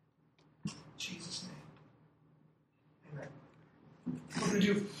 In Jesus' name. Amen. We're going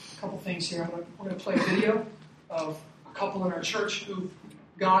to do a couple things here. We're going to play a video of a couple in our church who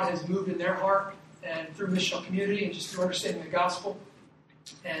God has moved in their heart and through missional community and just through understanding the gospel.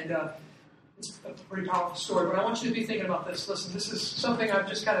 And it's a pretty powerful story. But I want you to be thinking about this. Listen, this is something I've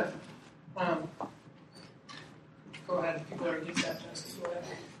just kind of... go ahead. People are getting baptized. Go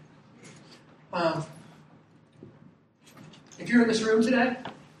ahead. If you're in this room today...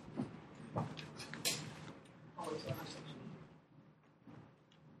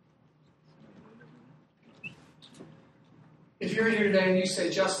 If you're in here today and you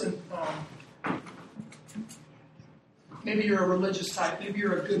say, Justin, maybe you're a religious type, maybe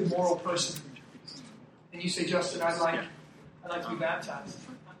you're a good moral person, and you say, Justin, I'd like to be baptized.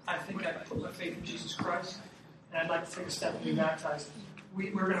 I think I put my faith in Jesus Christ, and I'd like to take a step and be baptized.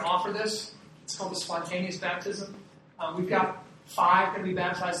 We're going to offer this. It's called the spontaneous baptism. We've got 5 going to be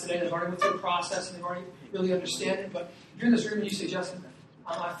baptized today. They've already went through the process, and they've already really understand it. But if you're in this room and you say, Justin,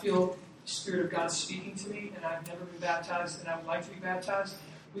 I feel the Spirit of God speaking to me, and I've never been baptized, and I would like to be baptized.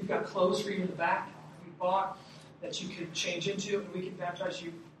 We've got clothes for you in the back we bought that you can change into, and we can baptize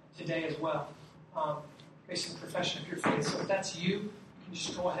you today as well. Based on the profession of your faith. So if that's you, you can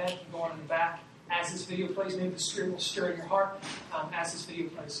just go ahead and go on in the back as this video plays. Maybe the Spirit will stir in your heart as this video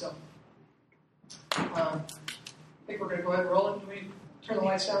plays. So I think we're going to go ahead and roll it. Can we turn the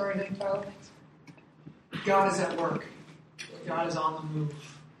lights down or anything, Tyler? God is at work. God is on the move.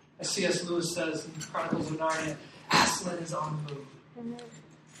 As C.S. Lewis says in Chronicles of Narnia, Aslan is on the move. Mm-hmm.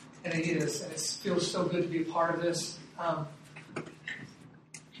 And he is. And it feels so good to be a part of this.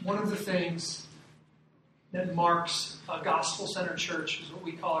 One of the things that marks a gospel-centered church, is what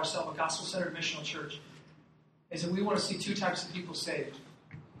we call ourselves, a gospel-centered missional church, is that we want to see 2 types of people saved.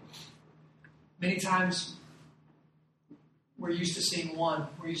 Many times, we're used to seeing one.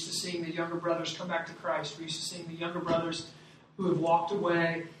 We're used to seeing the younger brothers come back to Christ. We're used to seeing the younger brothers who have walked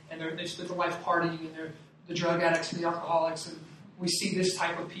away and they spent their life partying and they're the drug addicts and the alcoholics. And we see this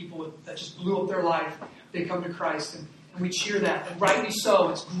type of people that just blew up their life. They come to Christ and we cheer that. And rightly so.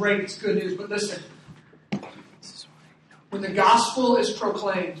 It's great. It's good news. But listen, when the gospel is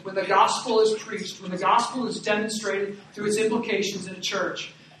proclaimed, when the gospel is preached, when the gospel is demonstrated through its implications in a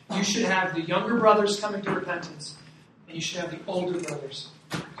church, you should have the younger brothers coming to repentance. And you should have the older brothers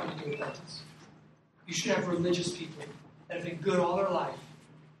coming to repentance. You should have religious people that have been good all their life.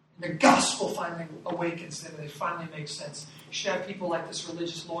 And the gospel finally awakens them and they finally make sense. You should have people like this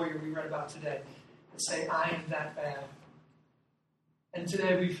religious lawyer we read about today that say, I am that bad. And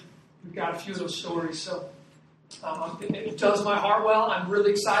today we've got a few of those stories. So it does my heart well. I'm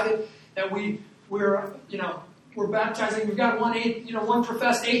really excited that we're baptizing. We've got one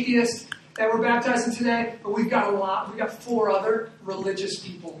professed atheist that we're baptizing today, but we've got a lot. We've got 4 other religious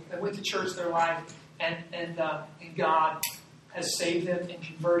people that went to church their life, and God has saved them and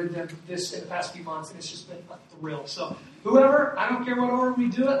converted them in the past few months, and it's just been a thrill. So whoever, I don't care what order we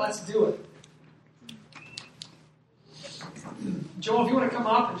do it, let's do it. Joel, if you want to come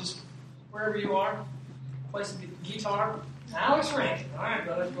up and just wherever you are, play some guitar. Alex Rankin. All right,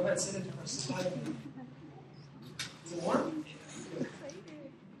 brother, go ahead and sit in for us. Is it warm?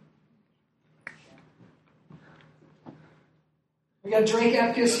 We got Drake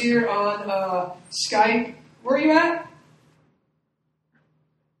Epkiss here on Skype. Where are you at?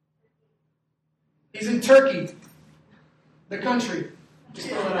 He's in Turkey, the country. Just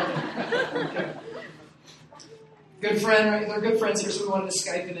throw it out there. Okay. Good friend, right? They're good friends here, so we wanted to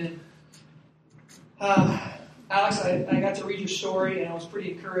Skype it in. Alex, I got to read your story, and I was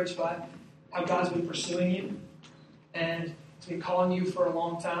pretty encouraged by how God's been pursuing you, and He's been calling you for a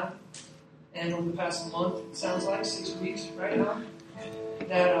long time. And over the past month, it sounds like 6 weeks, right now,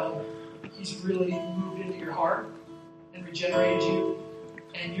 that He's really moved into your heart and regenerated you,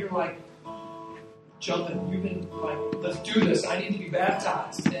 and you're like jumping. You've been like, let's do this. I need to be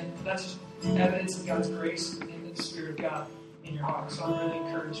baptized, and that's just evidence of God's grace and the Spirit of God in your heart. So I'm really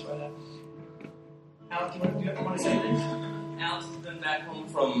encouraged by that. Alex, do you want to say anything? Alex has been back home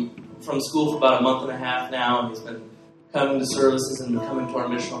from school for about a month and a half now, and he's been coming to services and coming to our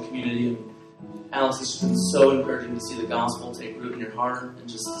missional community. And Alex, it's just been so encouraging to see the gospel take root in your heart and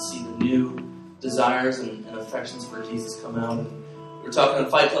just to see the new desires and affections for Jesus come out. And we were talking in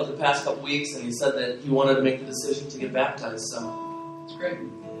Fight Club the past couple weeks, and he said that he wanted to make the decision to get baptized. So it's great.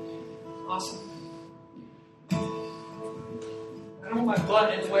 Awesome. I don't want my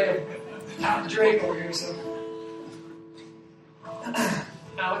butt in the way of Al Drake over here, so.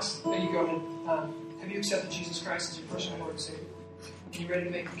 Alex, there you go ahead. Have you accepted Jesus Christ as your personal Lord and Savior? Are you ready to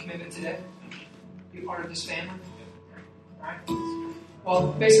make a commitment today? Be a part of this family? Alright?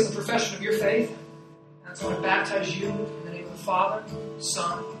 Well, based on the profession of your faith, I want to baptize you in the name of the Father,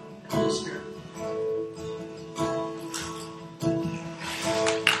 Son, and Holy Spirit.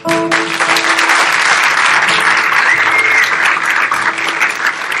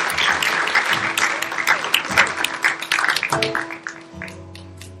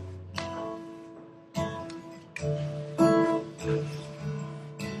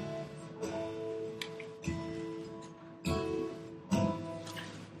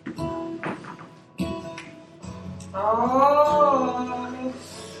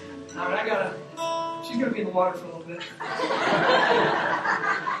 She's going to be in the water for a little bit.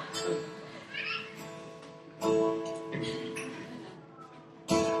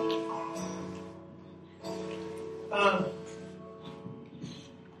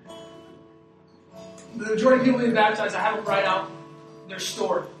 The majority of people being baptized, I have them write out their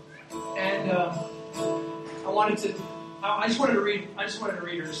story. And I just wanted to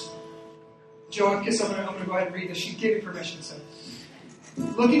read hers. Joe, I guess I'm going to go ahead and read this. She gave me permission, so.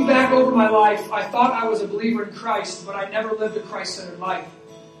 Looking back over my life, I thought I was a believer in Christ, but I never lived a Christ-centered life.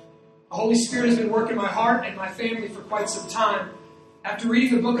 The Holy Spirit has been working my heart and my family for quite some time. After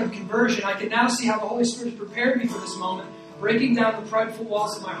reading the book on conversion, I can now see how the Holy Spirit has prepared me for this moment, breaking down the prideful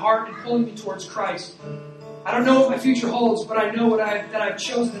walls of my heart and pulling me towards Christ. I don't know what my future holds, but I know that I've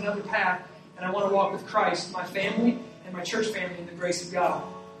chosen another path, and I want to walk with Christ, my family, and my church family in the grace of God.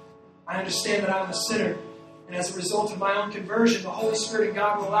 I understand that I am a sinner, and as a result of my own conversion, the Holy Spirit and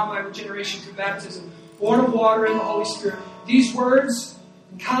God will allow my regeneration through baptism, born of water and the Holy Spirit. These words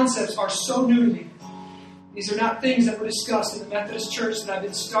and concepts are so new to me. These are not things that were discussed in the Methodist church that I've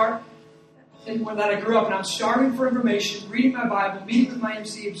been that I grew up in. I'm starving for information, reading my Bible, meeting with my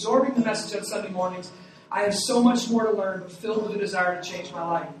MC, absorbing the message on Sunday mornings. I have so much more to learn, but filled with a desire to change my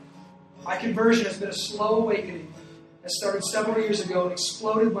life. My conversion has been a slow awakening that started several years ago and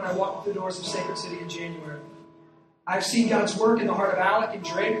exploded when I walked through the doors of Sacred City in January. I've seen God's work in the heart of Alec and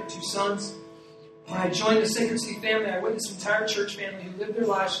Drake, our two sons. When I joined the Sacred City family, I witnessed an entire church family who lived their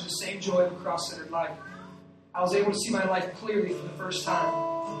lives for the same joy of a cross-centered life. I was able to see my life clearly for the first time.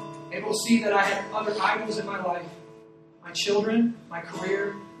 Able to see that I had other idols in my life. My children, my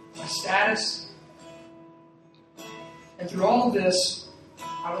career, my status. And through all of this,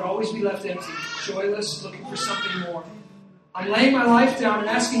 I would always be left empty, joyless, looking for something more. I'm laying my life down and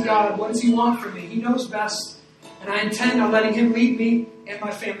asking God, what does He want from me? He knows best. And I intend on letting Him lead me and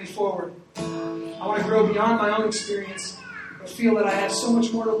my family forward. I want to grow beyond my own experience, but feel that I have so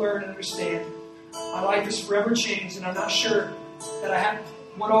much more to learn and understand. My life is forever changed, and I'm not sure that I have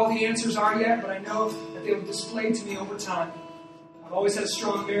what all the answers are yet, but I know that they will be displayed to me over time. I've always had a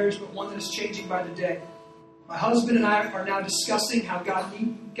strong marriage, but one that is changing by the day. My husband and I are now discussing how God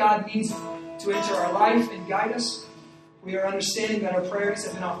needs to enter our life and guide us. We are understanding that our priorities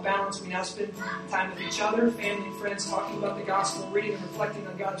have been off balance. We now spend time with each other, family and friends, talking about the gospel, reading and reflecting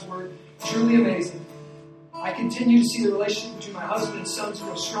on God's word. Truly amazing. I continue to see the relationship between my husband and sons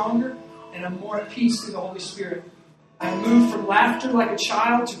grow stronger, and I'm more at peace through the Holy Spirit. I moved from laughter like a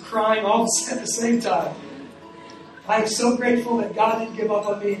child to crying all at the same time. I am so grateful that God didn't give up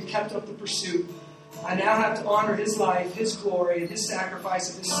on me and kept up the pursuit. I now have to honor His life, His glory, and His sacrifice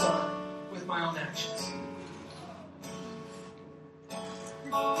of His Son with my own actions.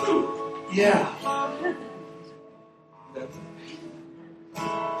 Yeah.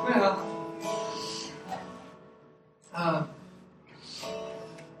 Well,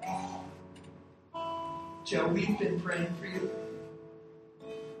 Joe, we've been praying for you.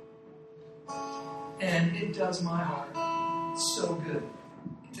 And it does my heart so good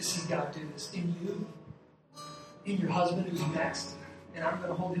to see God do this in you, in your husband who's next. And I'm going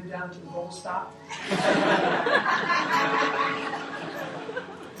to hold him down to the roll stop.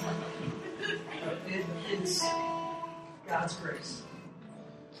 It is God's grace.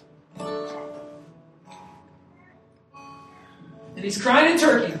 And he's crying in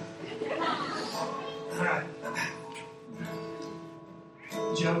Turkey. All right.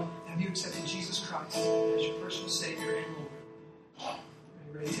 Joe, have you accepted Jesus Christ as your personal Savior and Lord? Are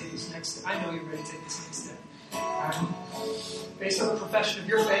you ready to take this next step? I know you're ready to take this next step. All right. Based on the profession of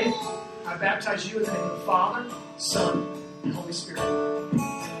your faith, I baptize you in the name of the Father, Son, and Holy Spirit.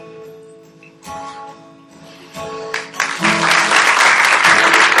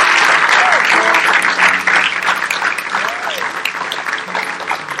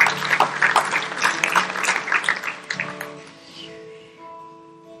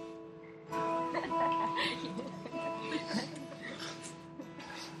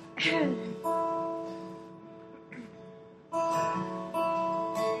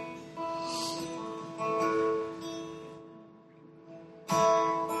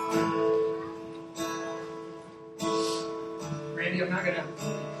 Randy, I'm not gonna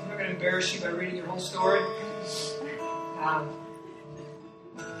embarrass you by reading your whole story.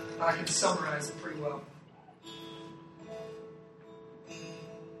 I can summarize it pretty well.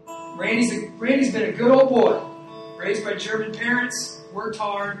 Randy's been a good old boy, raised by German parents, worked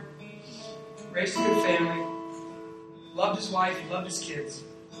hard, raised a good family, loved his wife, and loved his kids,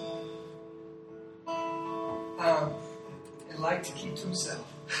 and liked to keep to himself.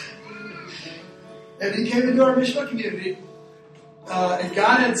 And he came into our missional community, and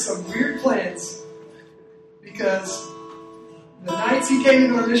God had some weird plans, because the nights he came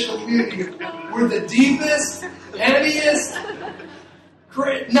into our missional community were the deepest, heaviest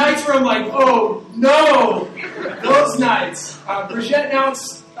nights where I'm like, oh no, those nights. Brigitte, now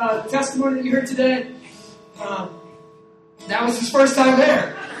it's testimony that you heard today. That was his first time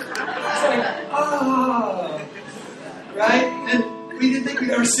there. It's like, right? And we didn't think we'd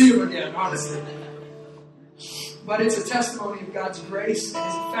ever see him again, honestly. But it's a testimony of God's grace and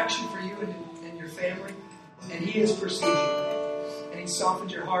His affection for you and your family. And He has pursued you. And He's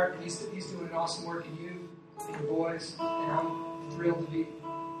softened your heart. And He's doing an awesome work in you and your boys. And I'm thrilled to be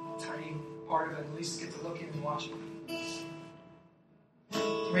a tiny part of it. At least get to look in and watch it.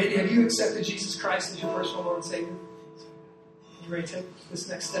 Randy, have you accepted Jesus Christ as your personal Lord and Savior? You ready to take this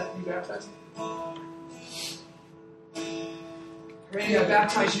next step and be baptized? Randy, I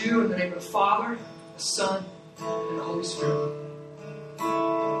baptize you in the name of the Father, the Son, and the Holy Spirit.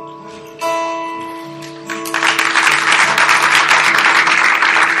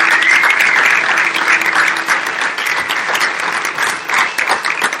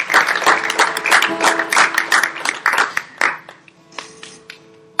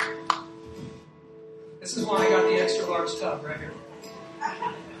 This is why I got the extra large tub right here.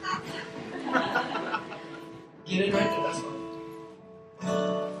 Get in right there, that's fine.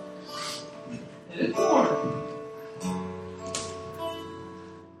 It is warm.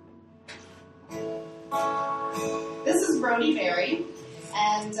 This is Brody Berry,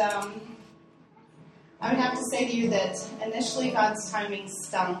 and I would have to say to you that initially God's timing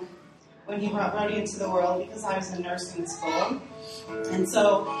stunk when He brought Brody into the world, because I was in nursing school. And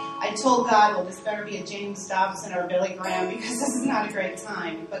so I told God, well, this better be a James Dobson or Billy Graham, because this is not a great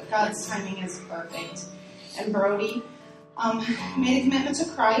time. But God's timing is perfect. And Brody made a commitment to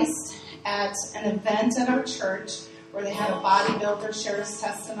Christ at an event at our church where they had a bodybuilder share his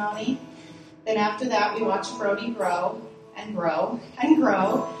testimony. Then after that, we watched Brody grow and grow and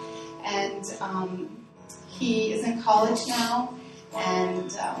grow. And he is in college now.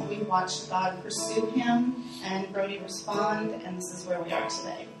 And we watched God pursue him and Brody respond. And this is where we are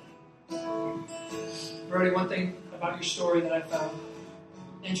today. Brody, one thing about your story that I found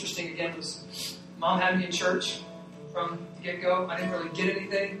interesting again was Mom had me in church from the get-go. I didn't really get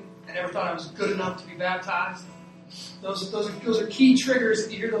anything. I never thought I was good enough to be baptized. Those are key triggers.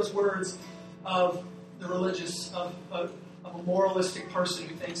 If you hear those words of the religious, of of a moralistic person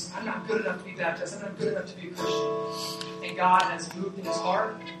who thinks, I'm not good enough to be baptized, I'm not good enough to be a Christian. And God has moved in his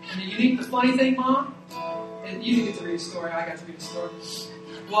heart. And the funny thing, Mom, and you didn't get to read the story, I got to read the story,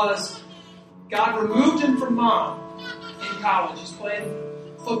 was God removed him from Mom in college. He's playing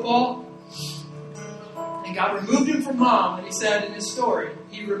football. And God removed him from Mom, and he said in his story,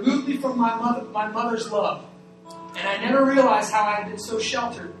 he removed me from my mother's love. And I never realized how I had been so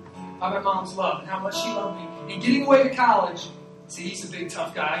sheltered by my mom's love and how much she loved me. And getting away to college, see, he's a big,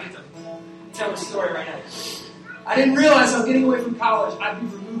 tough guy. I get to tell the story right now. I didn't realize how getting away from college, I'd be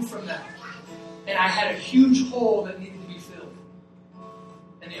removed from that. And I had a huge hole that needed to be filled.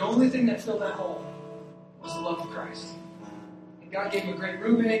 And the only thing that filled that hole was the love of Christ. And God gave him a great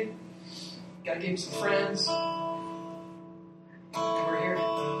roommate. God gave him some friends. And we're here,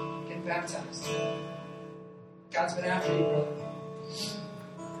 getting baptized. God's been after you, brother.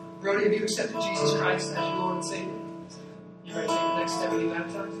 Brody, have you accepted Jesus Christ as your Lord and Savior? You ready to take the next step and be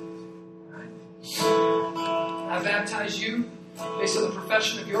baptized? All right. I baptize you based on the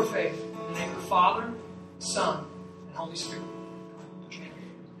profession of your faith in the name of the Father, Son, and Holy Spirit. Put your hand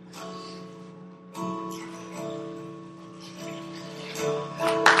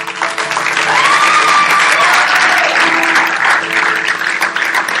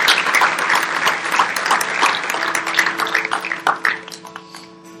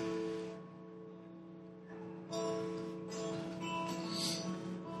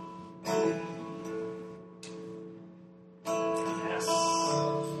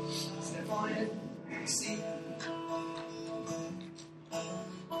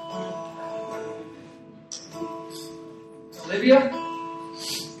Olivia,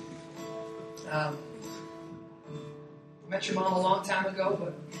 met your mom a long time ago,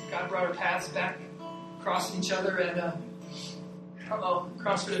 but God brought our paths back, crossing each other at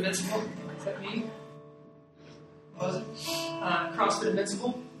CrossFit Invincible. Is that me? Was it? CrossFit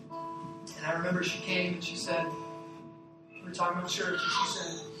Invincible. And I remember she came and she said, we were talking about church, and she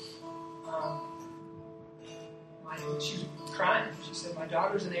said, she was crying. She said, my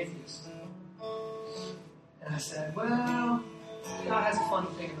daughter's an atheist. And I said, well, God has a funny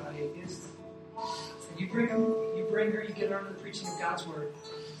thing about atheists. And you bring her, you get her under the preaching of God's word.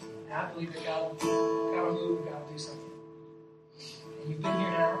 And I believe that God will move and God will do something. And you've been here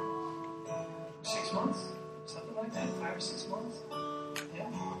now 6 months, something like that, 5 or 6 months.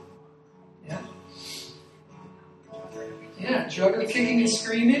 Yeah, juggling, kicking and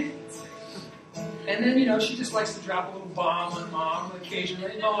screaming. And then, she just likes to drop a little bomb on Mom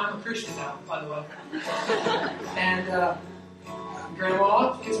occasionally. I'm a Christian now, by the way. And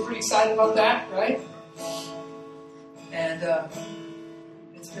Grandma gets pretty excited about that, right? And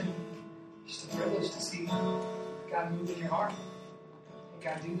it's been just a privilege to see God move in your heart and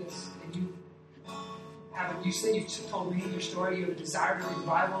God do this. And you said you told me your story, you had a desire to read the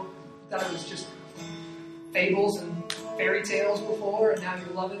Bible. You thought it was just fables and fairy tales before, and now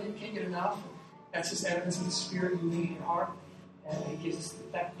you're loving it, can't get enough. That's just evidence of the Spirit moving in your heart, and it gives us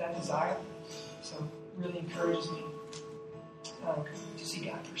that desire. So it really encourages me to see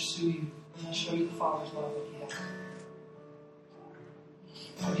God pursue you and show you the Father's love that He has.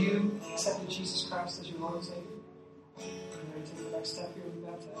 Have you accepted Jesus Christ as your Lord and Savior? Are you ready to take the next step here and be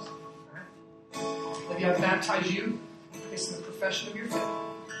baptized? All right. Let me baptize you based on the profession of your faith.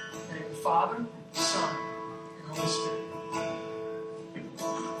 In the name of the Father, Son, and Holy Spirit.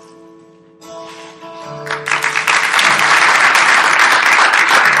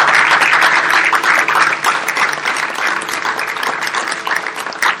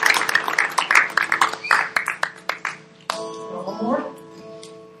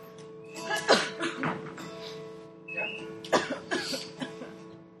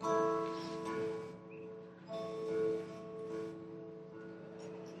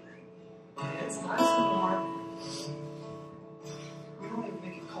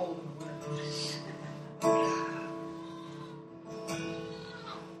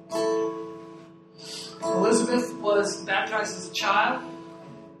 Elizabeth was baptized as a child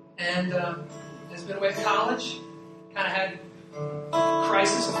and has been away to college. Kind of had a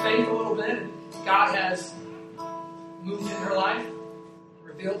crisis of faith a little bit. And God has moved in her life,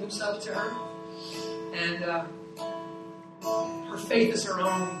 revealed Himself to her, and her faith is her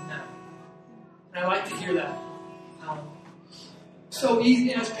own now. And I like to hear that. So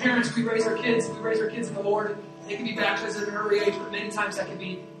easy as parents, we raise our kids in the Lord. They can be baptized at an early age, but many times it can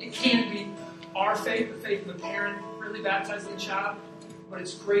be our faith, the faith of a parent, really baptizing a child. But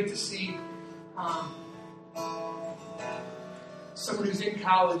it's great to see someone who's in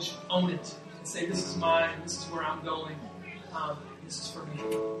college own it and say, this is mine, this is where I'm going, this is for me.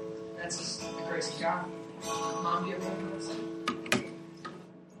 That's just the grace of God. Mom, do you have anything to say?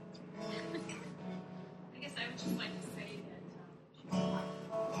 I guess I would just like to say that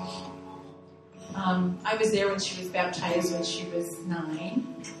I was there when she was baptized when she was 9.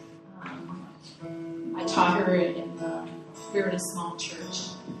 I taught her we were in a small church,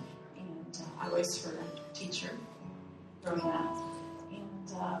 and I was her teacher growing up.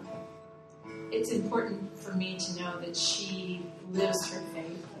 And it's important for me to know that she lives her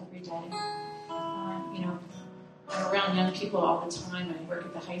faith every day. I'm around young people all the time. I work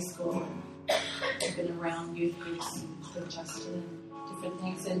at the high school, and I've been around youth groups and with Justin and different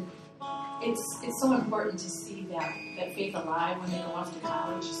things. And it's so important to see that faith alive when they go off to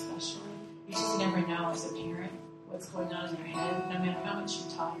college, especially. You just never know as a parent what's going on in their head, no matter how much you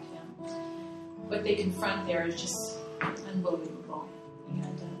taught them. What they confront there is just unbelievable. And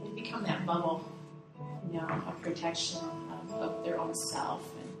they become that bubble, of protection of their own self.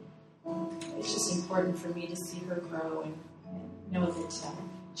 And it's just important for me to see her grow and know that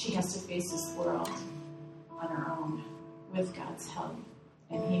she has to face this world on her own with God's help,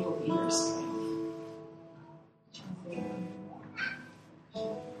 and He will be her strength.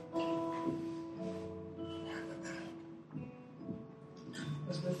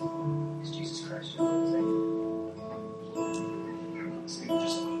 Elizabeth, is Jesus Christ your Lord and Savior? Speak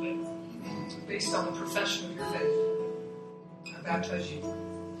just a little bit. Based on the profession of your faith, I baptize you in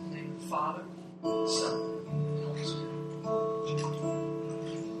the name of the Father, the Son, and the Holy Spirit.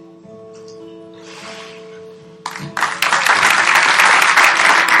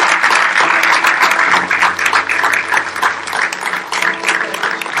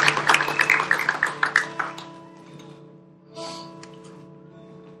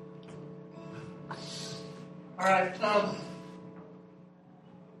 All right.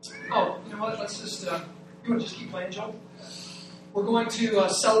 You know what? Let's just. You want to just keep playing, Joel? We're going to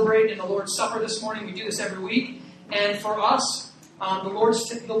celebrate in the Lord's Supper this morning. We do this every week, and for us, the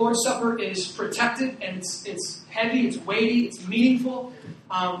Lord's Supper is protected, and it's heavy, it's weighty, it's meaningful.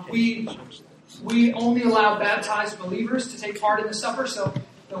 We only allow baptized believers to take part in the supper. So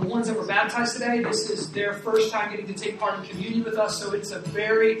the ones that were baptized today, this is their first time getting to take part in communion with us. So it's a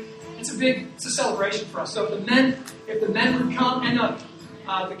celebration for us. So if the men would come, and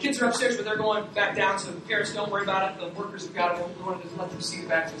the kids are upstairs, but they're going back down, so the parents don't worry about it. The workers have got it. We wanted to let them see the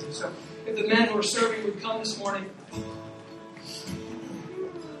baptism. So if the men who are serving would come this morning.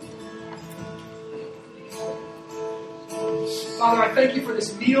 Father, I thank you for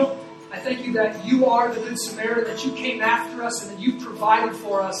this meal. I thank you that you are the Good Samaritan, that you came after us, and that you provided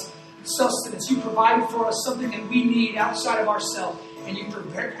for us sustenance. You provided for us something that we need outside of ourselves. And you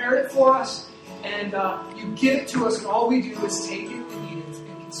prepared it for us, and you give it to us, and all we do is take it and eat it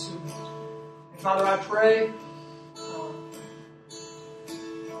and consume it. And Father, I pray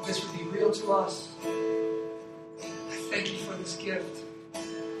this would be real to us. I thank you for this gift.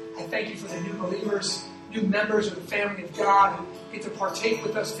 I thank you for the new believers, new members of the family of God who get to partake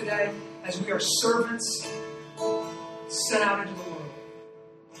with us today as we are servants sent out into the world.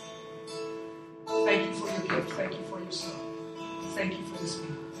 Thank you for your gift. Thank you for your Son. Thank you for this meal.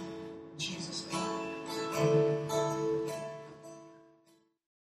 In Jesus' name.